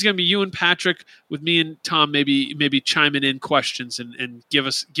 I think it's going to be you and Patrick with me and Tom. Maybe chiming in questions and give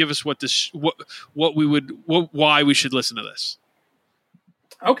us why we should listen to this.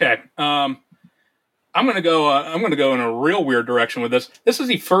 Okay. I'm gonna go in a real weird direction with this. This is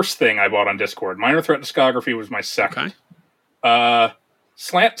the first thing I bought on Discord. Minor Threat discography was my second. Okay.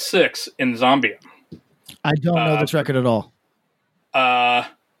 Slant 6 in Zambia. I don't know this record at all.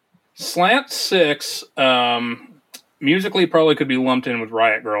 Slant 6 musically probably could be lumped in with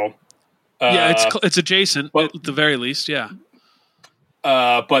Riot Girl. It's adjacent at the very least. Yeah.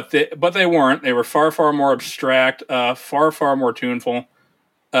 But they weren't. They were far more abstract. Far more tuneful.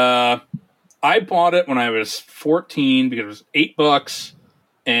 I bought it when I was 14 because it was $8,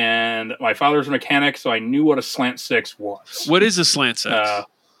 and my father's a mechanic, so I knew what a Slant 6 was. What is a Slant 6?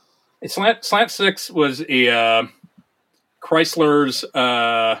 Slant 6 was a Chrysler's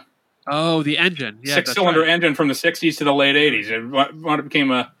the engine. Yeah, 6-cylinder engine from the 60s to the late 80s.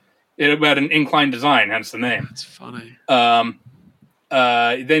 It had an inclined design, hence the name. That's funny.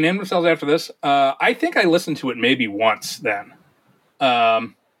 They named themselves after this. I think I listened to it maybe once then.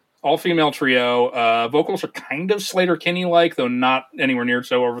 All-female trio. Vocals are kind of Slater-Kinney-like, though not anywhere near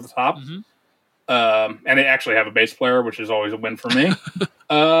so over the top. Mm-hmm. And they actually have a bass player, which is always a win for me.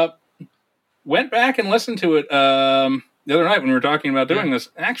 Went back and listened to it the other night when we were talking about doing this.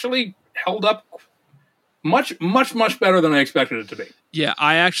 Actually held up much better than I expected it to be. Yeah,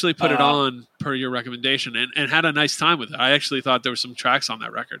 I actually put it on per your recommendation and had a nice time with it. I actually thought there were some tracks on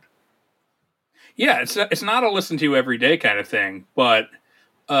that record. Yeah, it's not a listen to every day kind of thing, but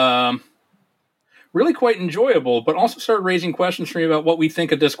really quite enjoyable, but also started raising questions for me about what we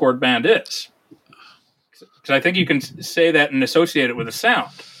think a Discord band is. Because I think you can say that and associate it with a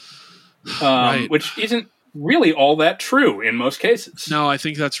sound, right. Which isn't really all that true in most cases. No, I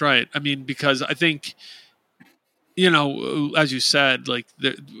think that's right. I mean, because I think, as you said, like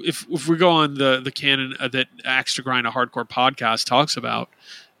if we go on the canon that Axe to Grind, a hardcore podcast, talks about,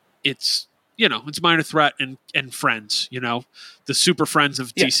 it's Minor Threat and Friends, the super friends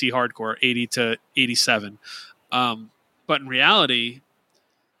of DC hardcore, 80 to 87. But in reality,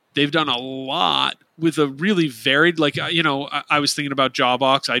 they've done a lot with a really varied, I was thinking about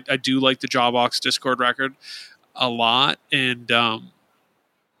Jawbox. I do like the Jawbox Discord record a lot. And then,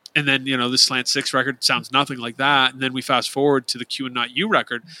 the Slant 6 record sounds nothing like that. And then we fast forward to the Q and Not You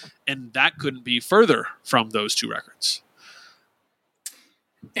record, and that couldn't be further from those two records.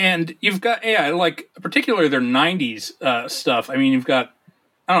 And you've got, particularly their 90s stuff. I mean, you've got,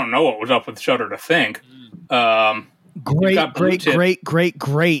 I don't know what was up with Shudder to Think.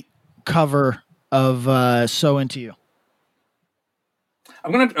 Great cover of So Into You.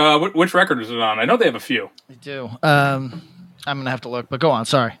 I'm going to, which record is it on? I know they have a few. They do. I'm going to have to look, but go on.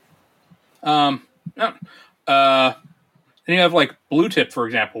 Sorry. No. And you have Blue Tip, for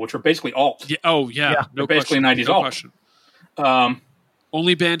example, which are basically alt. Yeah. Oh, yeah. They're basically 90s alt. Question.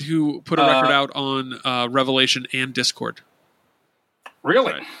 Only band who put a record out on Revelation and Discord.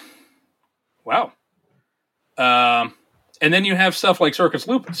 Really? Right. Wow. And then you have stuff like Circus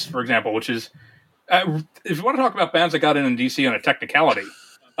Lupus, for example, which is, if you want to talk about bands that got in DC on a technicality,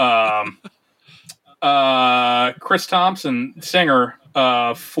 Chris Thompson, singer,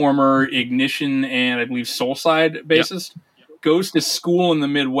 former Ignition and I believe Soulside bassist, goes to school in the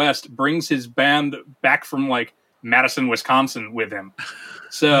Midwest, brings his band back from like Madison, Wisconsin with him.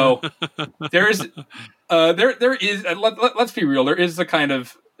 So there is, let's be real, there is the kind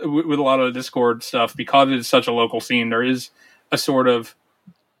of, with a lot of the Discord stuff, because it's such a local scene, there is a sort of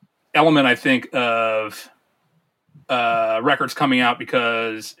element, I think, of records coming out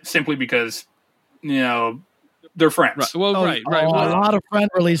simply because, you know, they're friends. Right. Well, right. A lot of friend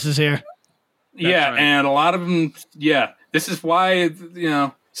releases here. Right. And a lot of them, this is why, you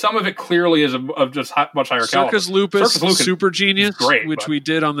know, some of it clearly is of just much higher caliber. Circus Lupus, Super Genius, great, which we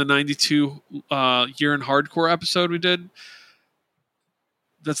did on the 92 Year in Hardcore episode we did.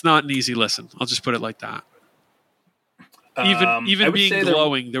 That's not an easy listen. I'll just put it like that. Even being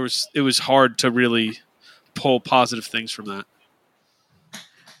glowing, it was hard to really pull positive things from that.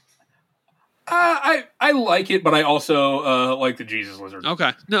 I like it, but I also like the Jesus Lizard.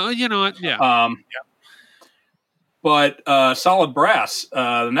 Okay. No, you know what? Yeah. But Solid Brass,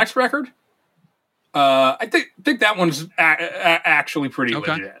 the next record, I think that one's actually pretty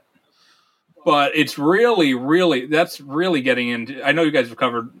legit. But it's really, that's really getting into. I know you guys have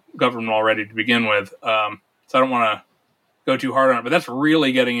covered them already to begin with, so I don't want to go too hard on it. But that's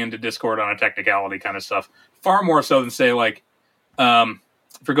really getting into Discord on a technicality kind of stuff, far more so than say like, if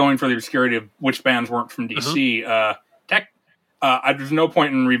you're going for the obscurity of which bands weren't from DC. There's no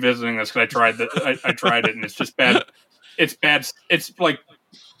point in revisiting this because I tried it and it's just bad. It's bad. It's like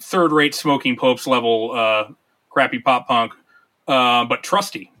third-rate Smoking Popes level crappy pop punk. But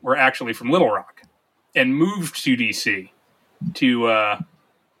Trusty were actually from Little Rock and moved to DC to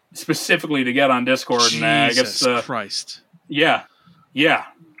specifically to get on Discord. Jesus and I guess Christ. Yeah.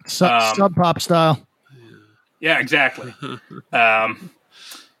 Sub pop style. Yeah, exactly.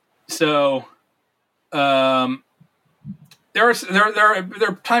 So there are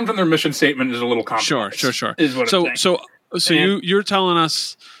times when their mission statement is a little complicated. Sure. Is what I'm saying. So you're telling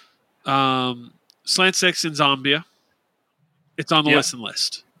us Slant Six and Zombia. It's on the listen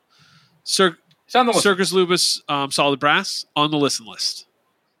list. It's on the list. Circus Lupus, Solid Brass on the listen list.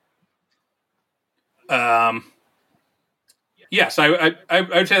 Yes, I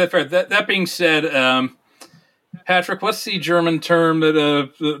would say that fair. That being said, Patrick, what's the German term that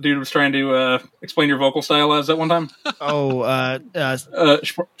the dude was trying to explain your vocal style as at one time?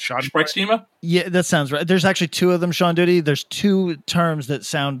 Sprechstimme? Yeah, that sounds right. There's actually two of them, Sean Duty. There's two terms that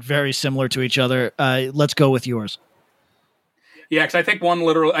sound very similar to each other. Let's go with yours. Yeah, because I think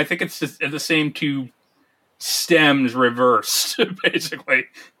I think it's just the same two stems reversed, basically.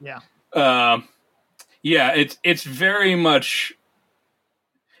 Yeah. It's very much.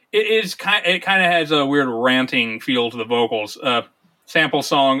 It kind of has a weird ranting feel to the vocals. Sample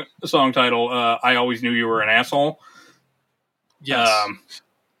song title. I always knew you were an asshole. Yes.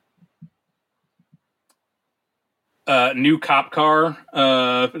 New cop car.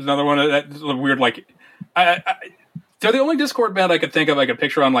 Another one that's weird. Like they're the only Discord band I could think of. I could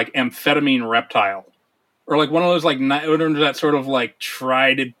picture on like Amphetamine Reptile, or like one of those like that sort of like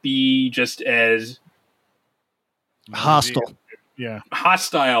try to be just as hostile. Yeah,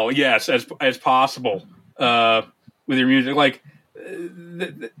 hostile. Yes, as possible with your music. Like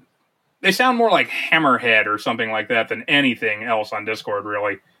they sound more like Hammerhead or something like that than anything else on Discord,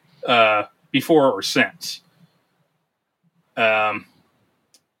 really, before or since.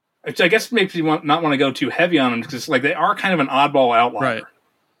 Which I guess makes you not want to go too heavy on them because like they are kind of an oddball outlier.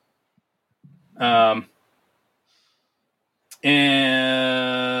 Right.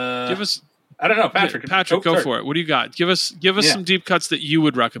 And give us. I don't know, Patrick. Go for it. What do you got? Give us some deep cuts that you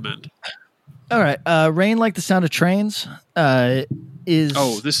would recommend. All right. Rain Like the Sound of Trains is.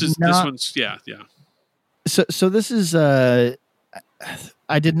 Oh, this one's yeah. So this is. I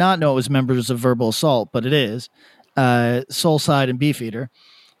did not know it was members of Verbal Assault, but it is. Soulside and Beefeater.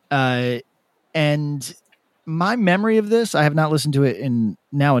 And my memory of this, I have not listened to it in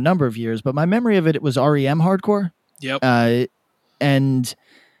now a number of years, but my memory of it was REM hardcore. Yep. And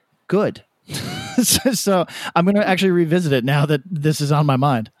good. So I'm going to actually revisit it now that this is on my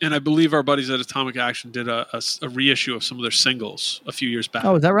mind. And I believe our buddies at Atomic Action did a reissue of some of their singles a few years back.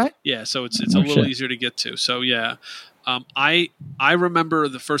 Oh, is that right? Yeah. So it's a little easier to get to. So yeah. I remember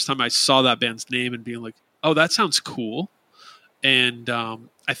the first time I saw that band's name and being like, oh, that sounds cool. And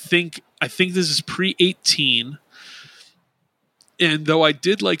I think this is pre-18. And though I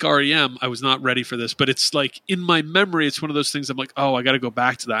did like REM, I was not ready for this. But it's like in my memory, it's one of those things I'm like, oh, I got to go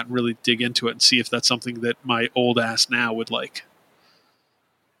back to that and really dig into it and see if that's something that my old ass now would like.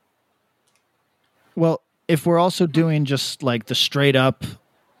 Well, if we're also doing just like the straight up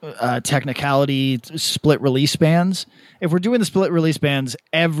technicality split release bands, if we're doing the split release bands,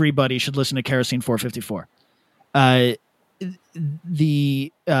 everybody should listen to Kerosene 454.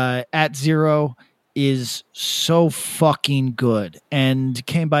 The At Zero is so fucking good, and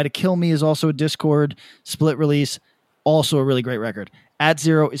Came By to Kill Me is also a Discord split release, also a really great record. At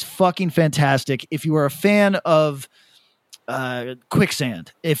Zero is fucking fantastic. If you are a fan of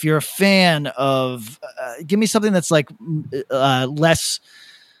Quicksand, if you're a fan of give me something that's like less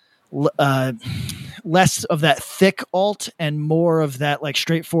of that thick alt and more of that like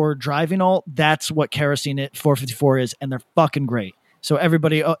straightforward driving alt, that's what Kerosene 454 is, and they're fucking great. So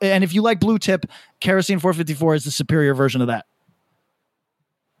everybody, and if you like Blue Tip, Kerosene 454 is the superior version of that.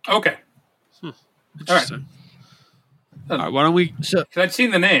 Okay. All right. All right. Why don't we? So I'd seen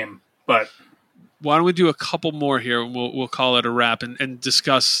the name, but why don't we do a couple more here, and we'll call it a wrap and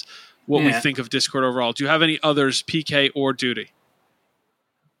discuss what we think of Discord overall. Do you have any others, PK or Duty?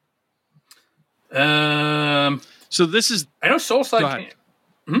 So this is. I know Soulside.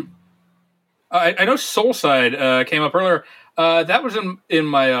 I know Soulside came up earlier. That was in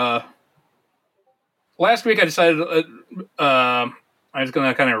my last week. I decided I was going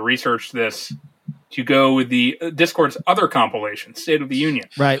to kind of research this to go with the Discord's other compilation, State of the Union.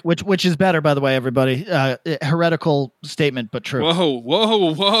 Right, which is better, by the way, everybody. Heretical statement, but true.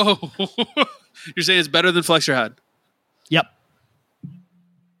 Whoa! You're saying it's better than Flex Your Head? Yep.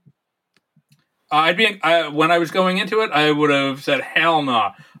 When I was going into it, I would have said hell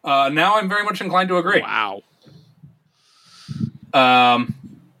no. Now I'm very much inclined to agree. Wow.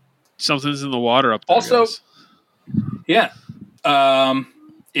 Something's in the water up there. Also, guys. Yeah.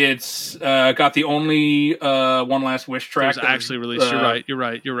 It's got the only One Last Wish track that was actually released. You're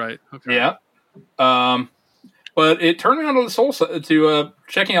right. Okay. Yeah. But it turned me on to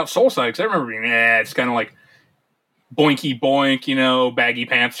checking out Soulside, because I remember being, it's kind of like boinky boink, baggy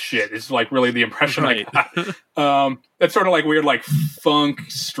pants shit. It's like really the impression I got. That's sort of like weird, like funk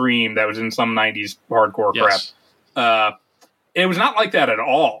stream that was in some 90s hardcore crap. It was not like that at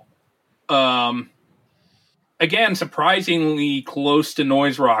all. Again, surprisingly close to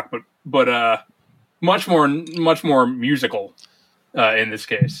noise rock, but much more musical in this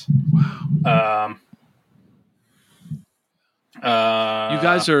case. Wow. You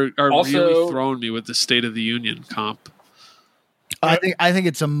guys are also really throwing me with the State of the Union comp. I think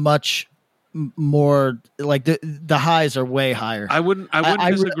it's a much more like the highs are way higher. I wouldn't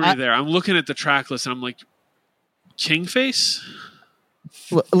disagree there. I'm looking at the track list and I'm like, Kingface?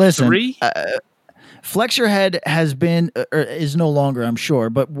 Listen, 3? Flex Your Head has been, or is no longer, I'm sure,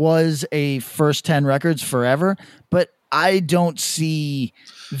 but was a first 10 records forever. But I don't see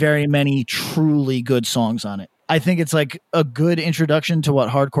very many truly good songs on it. I think it's like a good introduction to what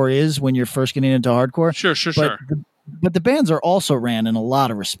hardcore is when you're first getting into hardcore. Sure. But the bands are also ran in a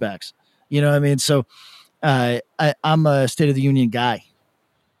lot of respects. You know what I mean? So I'm a State of the Union guy.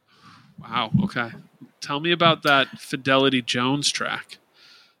 Wow. Okay. Tell me about that Fidelity Jones track.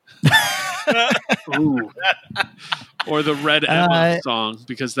 Ooh. Or the Red Emma song,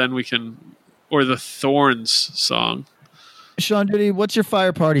 because then we can, or the Thorns song. Sean Duty, what's your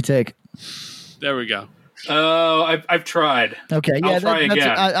fire party take? There we go. Oh, I've tried. Okay, yeah, I'll try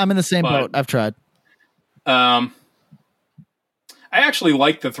again. I'm in the same boat. I've tried. I actually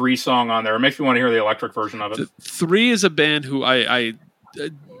like the 3 song on there. It makes me want to hear the electric version of it. 3 is a band who I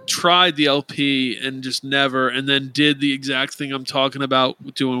tried the LP and just never, and then did the exact thing I'm talking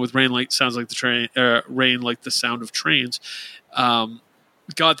about doing with Rain Like Sounds Like the Train, Rain Like the Sound of Trains.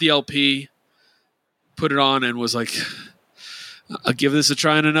 Got the LP, put it on, and was like, I'll give this a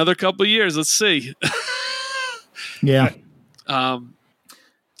try in another couple of years. Let's see. Yeah. All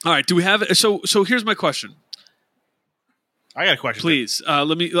right. Do we have it? So here's my question. I got a question. Please.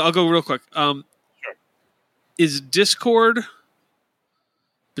 I'll go real quick. Sure. Is Discord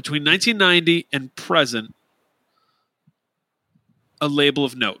between 1990 and present a label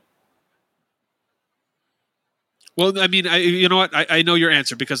of note? Well, I mean, you know what? I know your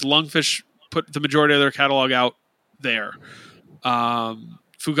answer, because Lungfish put the majority of their catalog out there.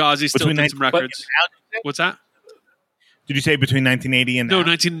 Fugazi still did some records. What's that? Did you say between 1980 and now? No,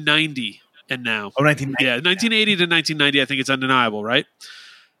 1990 and now. Oh, 1990. Yeah, 1980 to 1990, I think it's undeniable, right?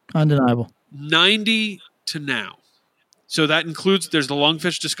 Undeniable. 90 to now. So that includes, there's the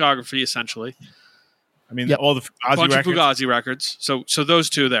Lungfish discography, essentially. I mean, all the Fugazi bunch records. of Fugazi records. So those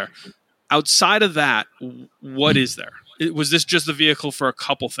two there. Outside of that, what is there? was this just the vehicle for a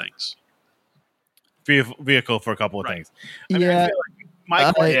couple things? Vehicle for a couple of things. I mean, Yeah.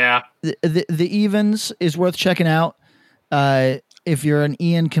 I feel like The Evens is worth checking out. If you're an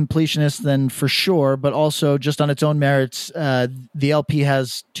Ian completionist, then for sure, but also just on its own merits, the LP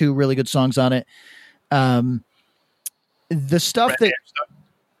has 2 really good songs on it. The stuff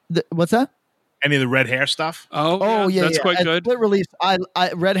what's that? Any of the Red Hair stuff? Oh yeah, that's quite good. Split release. I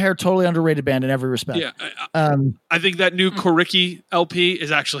Red Hair, totally underrated band in every respect. Yeah, I think that new Koricki LP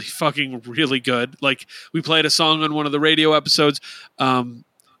is actually fucking really good. Like, we played a song on one of the radio episodes.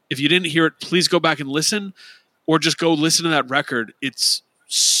 If you didn't hear it, please go back and listen, or just go listen to that record. It's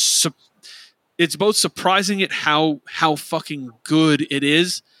both surprising at how fucking good it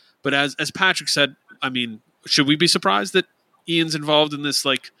is, but as Patrick said, I mean, should we be surprised that Ian's involved in this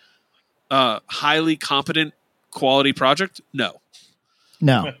like highly competent quality project? No.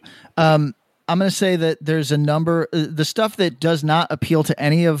 I'm going to say that there's a number, the stuff that does not appeal to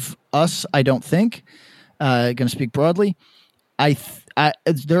any of us, I don't think, going to speak broadly.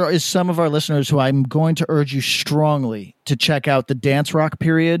 There is some of our listeners who I'm going to urge you strongly to check out the dance rock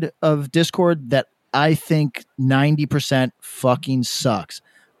period of Discord that I think 90% fucking sucks.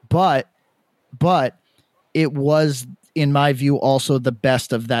 But it was, in my view, also the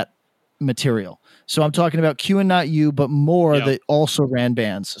best of that material. So I'm talking about Q and Not You, but more that also ran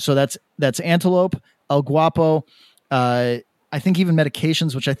bands. So that's Antelope, El Guapo, I think even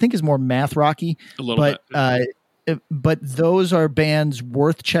Medications, which I think is more math rocky. A little bit. But those are bands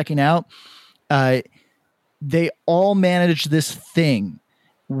worth checking out. They all manage this thing,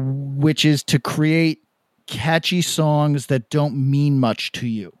 which is to create catchy songs that don't mean much to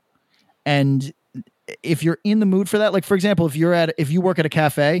you. And if you're in the mood for that, like for example, if you work at a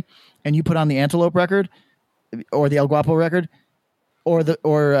cafe and you put on the Antelope record or the El Guapo record or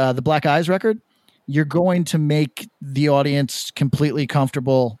the Black Eyes record, you're going to make the audience completely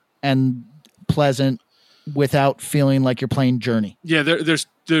comfortable and pleasant without feeling like you're playing Journey. Yeah, there's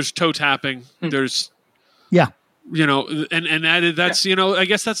toe tapping. There's and that's I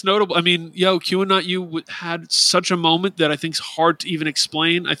guess that's notable. I mean, Q and Not You had such a moment that I think is hard to even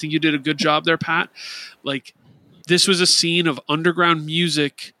explain. I think you did a good job there, Pat. Like, this was a scene of underground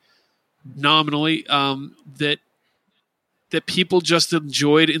music, nominally, that people just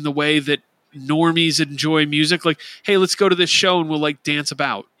enjoyed in the way that normies enjoy music. Like, hey, let's go to this show and we'll like dance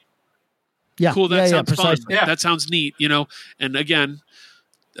about. Yeah, cool. That sounds fun. Precisely. Yeah. That sounds neat. And again,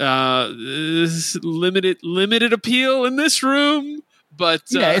 limited appeal in this room, but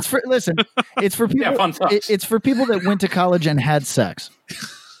it's for people. fun sucks. It's for people that went to college and had sex.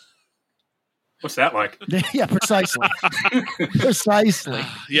 What's that like? Yeah, precisely. Precisely.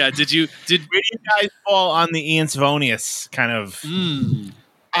 Yeah. Did where do you guys fall on the Ian Savonius kind of?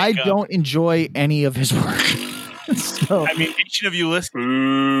 I don't enjoy any of his work. So, I mean, each of you listening,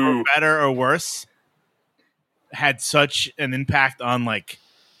 for better or worse, had such an impact on like,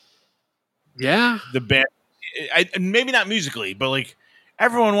 the band. Maybe not musically, but like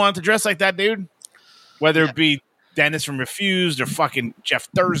everyone wanted to dress like that dude, whether it be Dennis from Refused or fucking Jeff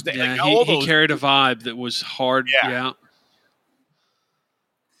Thursday. Yeah, like, he carried a vibe that was hard. Yeah.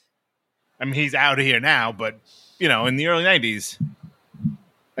 I mean, he's out of here now, but in the early 90s,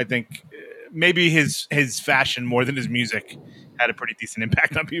 I think maybe his fashion more than his music had a pretty decent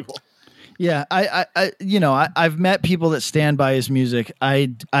impact on people. Yeah, I've met people that stand by his music.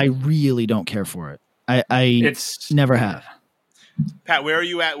 I really don't care for it. I never have. Pat, where are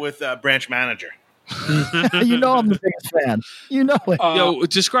you at with Branch Manager? I'm the biggest fan. You know it.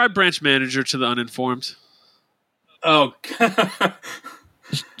 Describe Branch Manager to the uninformed. Oh,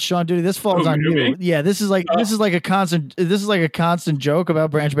 Sean Duty, this falls on you. Yeah, this is like a constant joke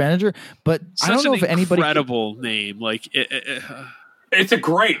about Branch Manager, but Such I don't know if anybody. Incredible name, like it's a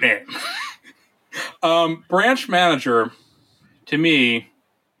great name. Branch Manager, to me,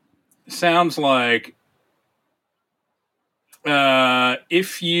 sounds like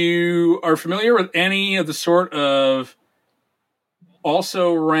if you are familiar with any of the sort of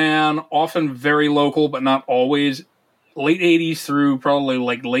also ran often very local but not always late 80s through probably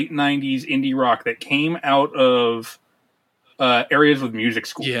like late 90s indie rock that came out of areas with music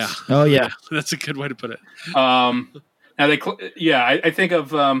schools. Yeah. Oh yeah. That's a good way to put it. Now I think of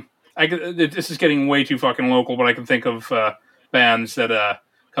this is getting way too fucking local, but I can think of bands that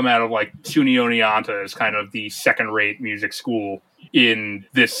come out of like SUNY Oneonta as kind of the second-rate music school in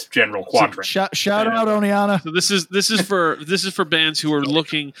this general quadrant. Shout out Oneonta. So this is for bands who are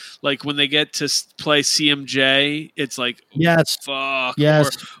looking like when they get to play CMJ, it's like yes, fuck,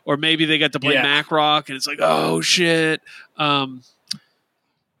 yes, or maybe they get to play Mac Rock and it's like oh shit.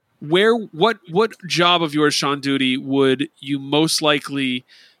 what job of yours, Sean Duty, would you most likely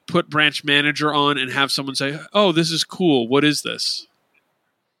put branch manager on and have someone say, "Oh, this is cool. What is this?"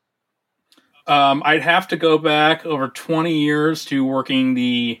 I'd have to go back over 20 years to working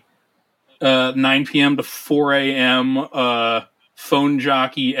the 9 p.m. to 4 a.m. Phone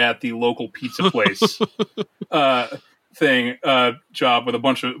jockey at the local pizza place job with a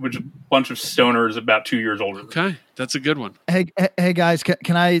bunch of stoners about 2 years older. Okay, that's a good one. Hey guys,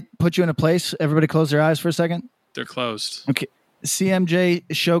 can I put you in a place? Everybody close their eyes for a second. They're closed. Okay. CMJ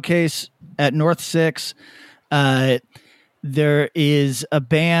Showcase at North 6. There is a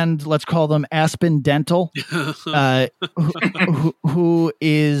band, let's call them Aspen Dental, who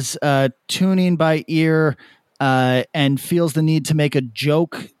is tuning by ear and feels the need to make a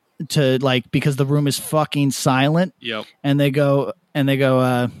joke because the room is fucking silent. Yep. And they go,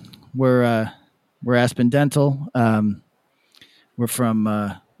 we're Aspen Dental. We're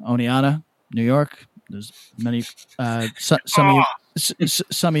from Oneonta, New York. There's many. Some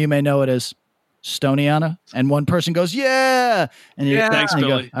of you may know it as Stoniana, and one person goes, "Yeah," and thanks, and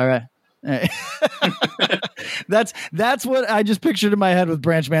Billy. Go, all right. That's what I just pictured in my head with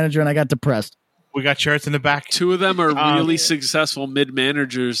branch manager, and I got depressed. We got shirts in the back. Two of them are really successful mid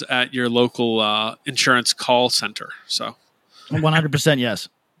managers at your local insurance call center. So, 100% yes.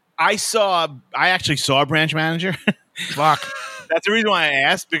 I actually saw a branch manager. Fuck. That's the reason why I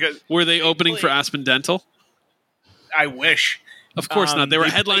asked, because were they opening for Aspen Dental? I wish. Of course not. They were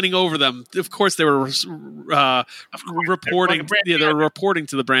headlining over them. Of course, they were reporting. Yeah, they were reporting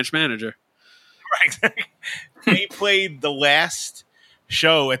to the branch manager. Right. Exactly. They played the last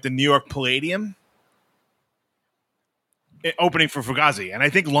show at the New York Palladium, opening for Fugazi, and I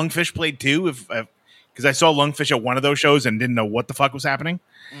think Lungfish played too. Because I saw Lungfish at one of those shows and didn't know what the fuck was happening.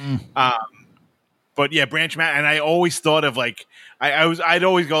 But yeah, branch man, and I always thought of I'd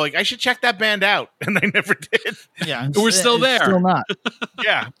always go I should check that band out, and I never did. Yeah, we're still there. Still not.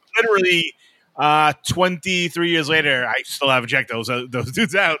 Yeah, literally 23 years later, I still haven't checked those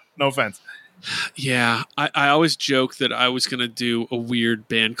dudes out. No offense. Yeah, I always joke that I was going to do a weird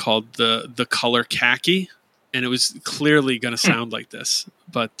band called the Color Khaki, and it was clearly going to sound like this,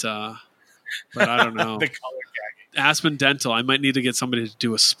 but I don't know. The Color Khaki. Aspen Dental. I might need to get somebody to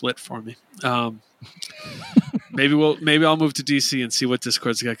do a split for me. Maybe I'll move to DC and see what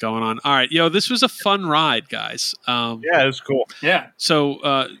Discord's got going on. All right, this was a fun ride, guys. Yeah, it was cool. Yeah.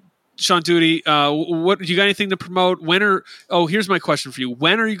 So, Sean Duty, what you got anything to promote? Here's my question for you.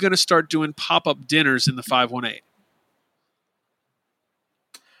 When are you going to start doing pop-up dinners in the 518?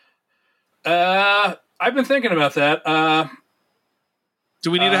 I've been thinking about that. Do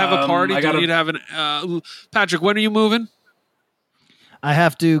we need to have a party? Do we need to have Patrick, when are you moving? I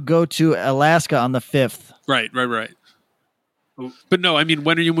have to go to Alaska on the 5th. Right. But no, I mean,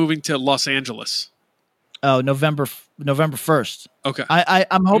 when are you moving to Los Angeles? Oh, November 1st. Okay.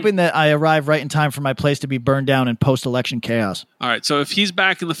 I'm hoping that I arrive right in time for my place to be burned down in post-election chaos. All right. So if he's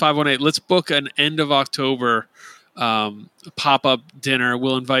back in the 518, let's book an end of October pop-up dinner.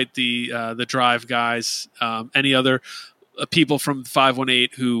 We'll invite the Drive guys, any other people from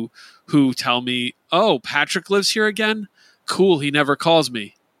 518 who tell me, "Oh, Patrick lives here again? Cool, he never calls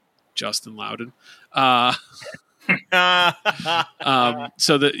me." Justin Loudon.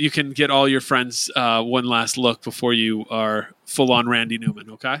 So that you can get all your friends one last look before you are full-on Randy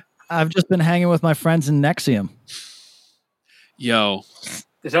Newman, okay? I've just been hanging with my friends in Nexium. Yo.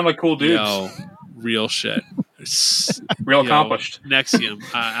 They sound like cool dudes. Yo, real shit. Real accomplished. Nexium.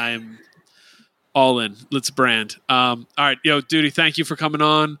 I'm all in. Let's brand. All right, Duty, thank you for coming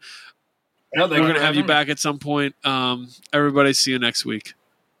on. No, we're going to have you back at some point. Everybody, see you next week.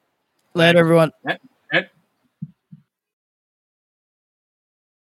 Later, everyone.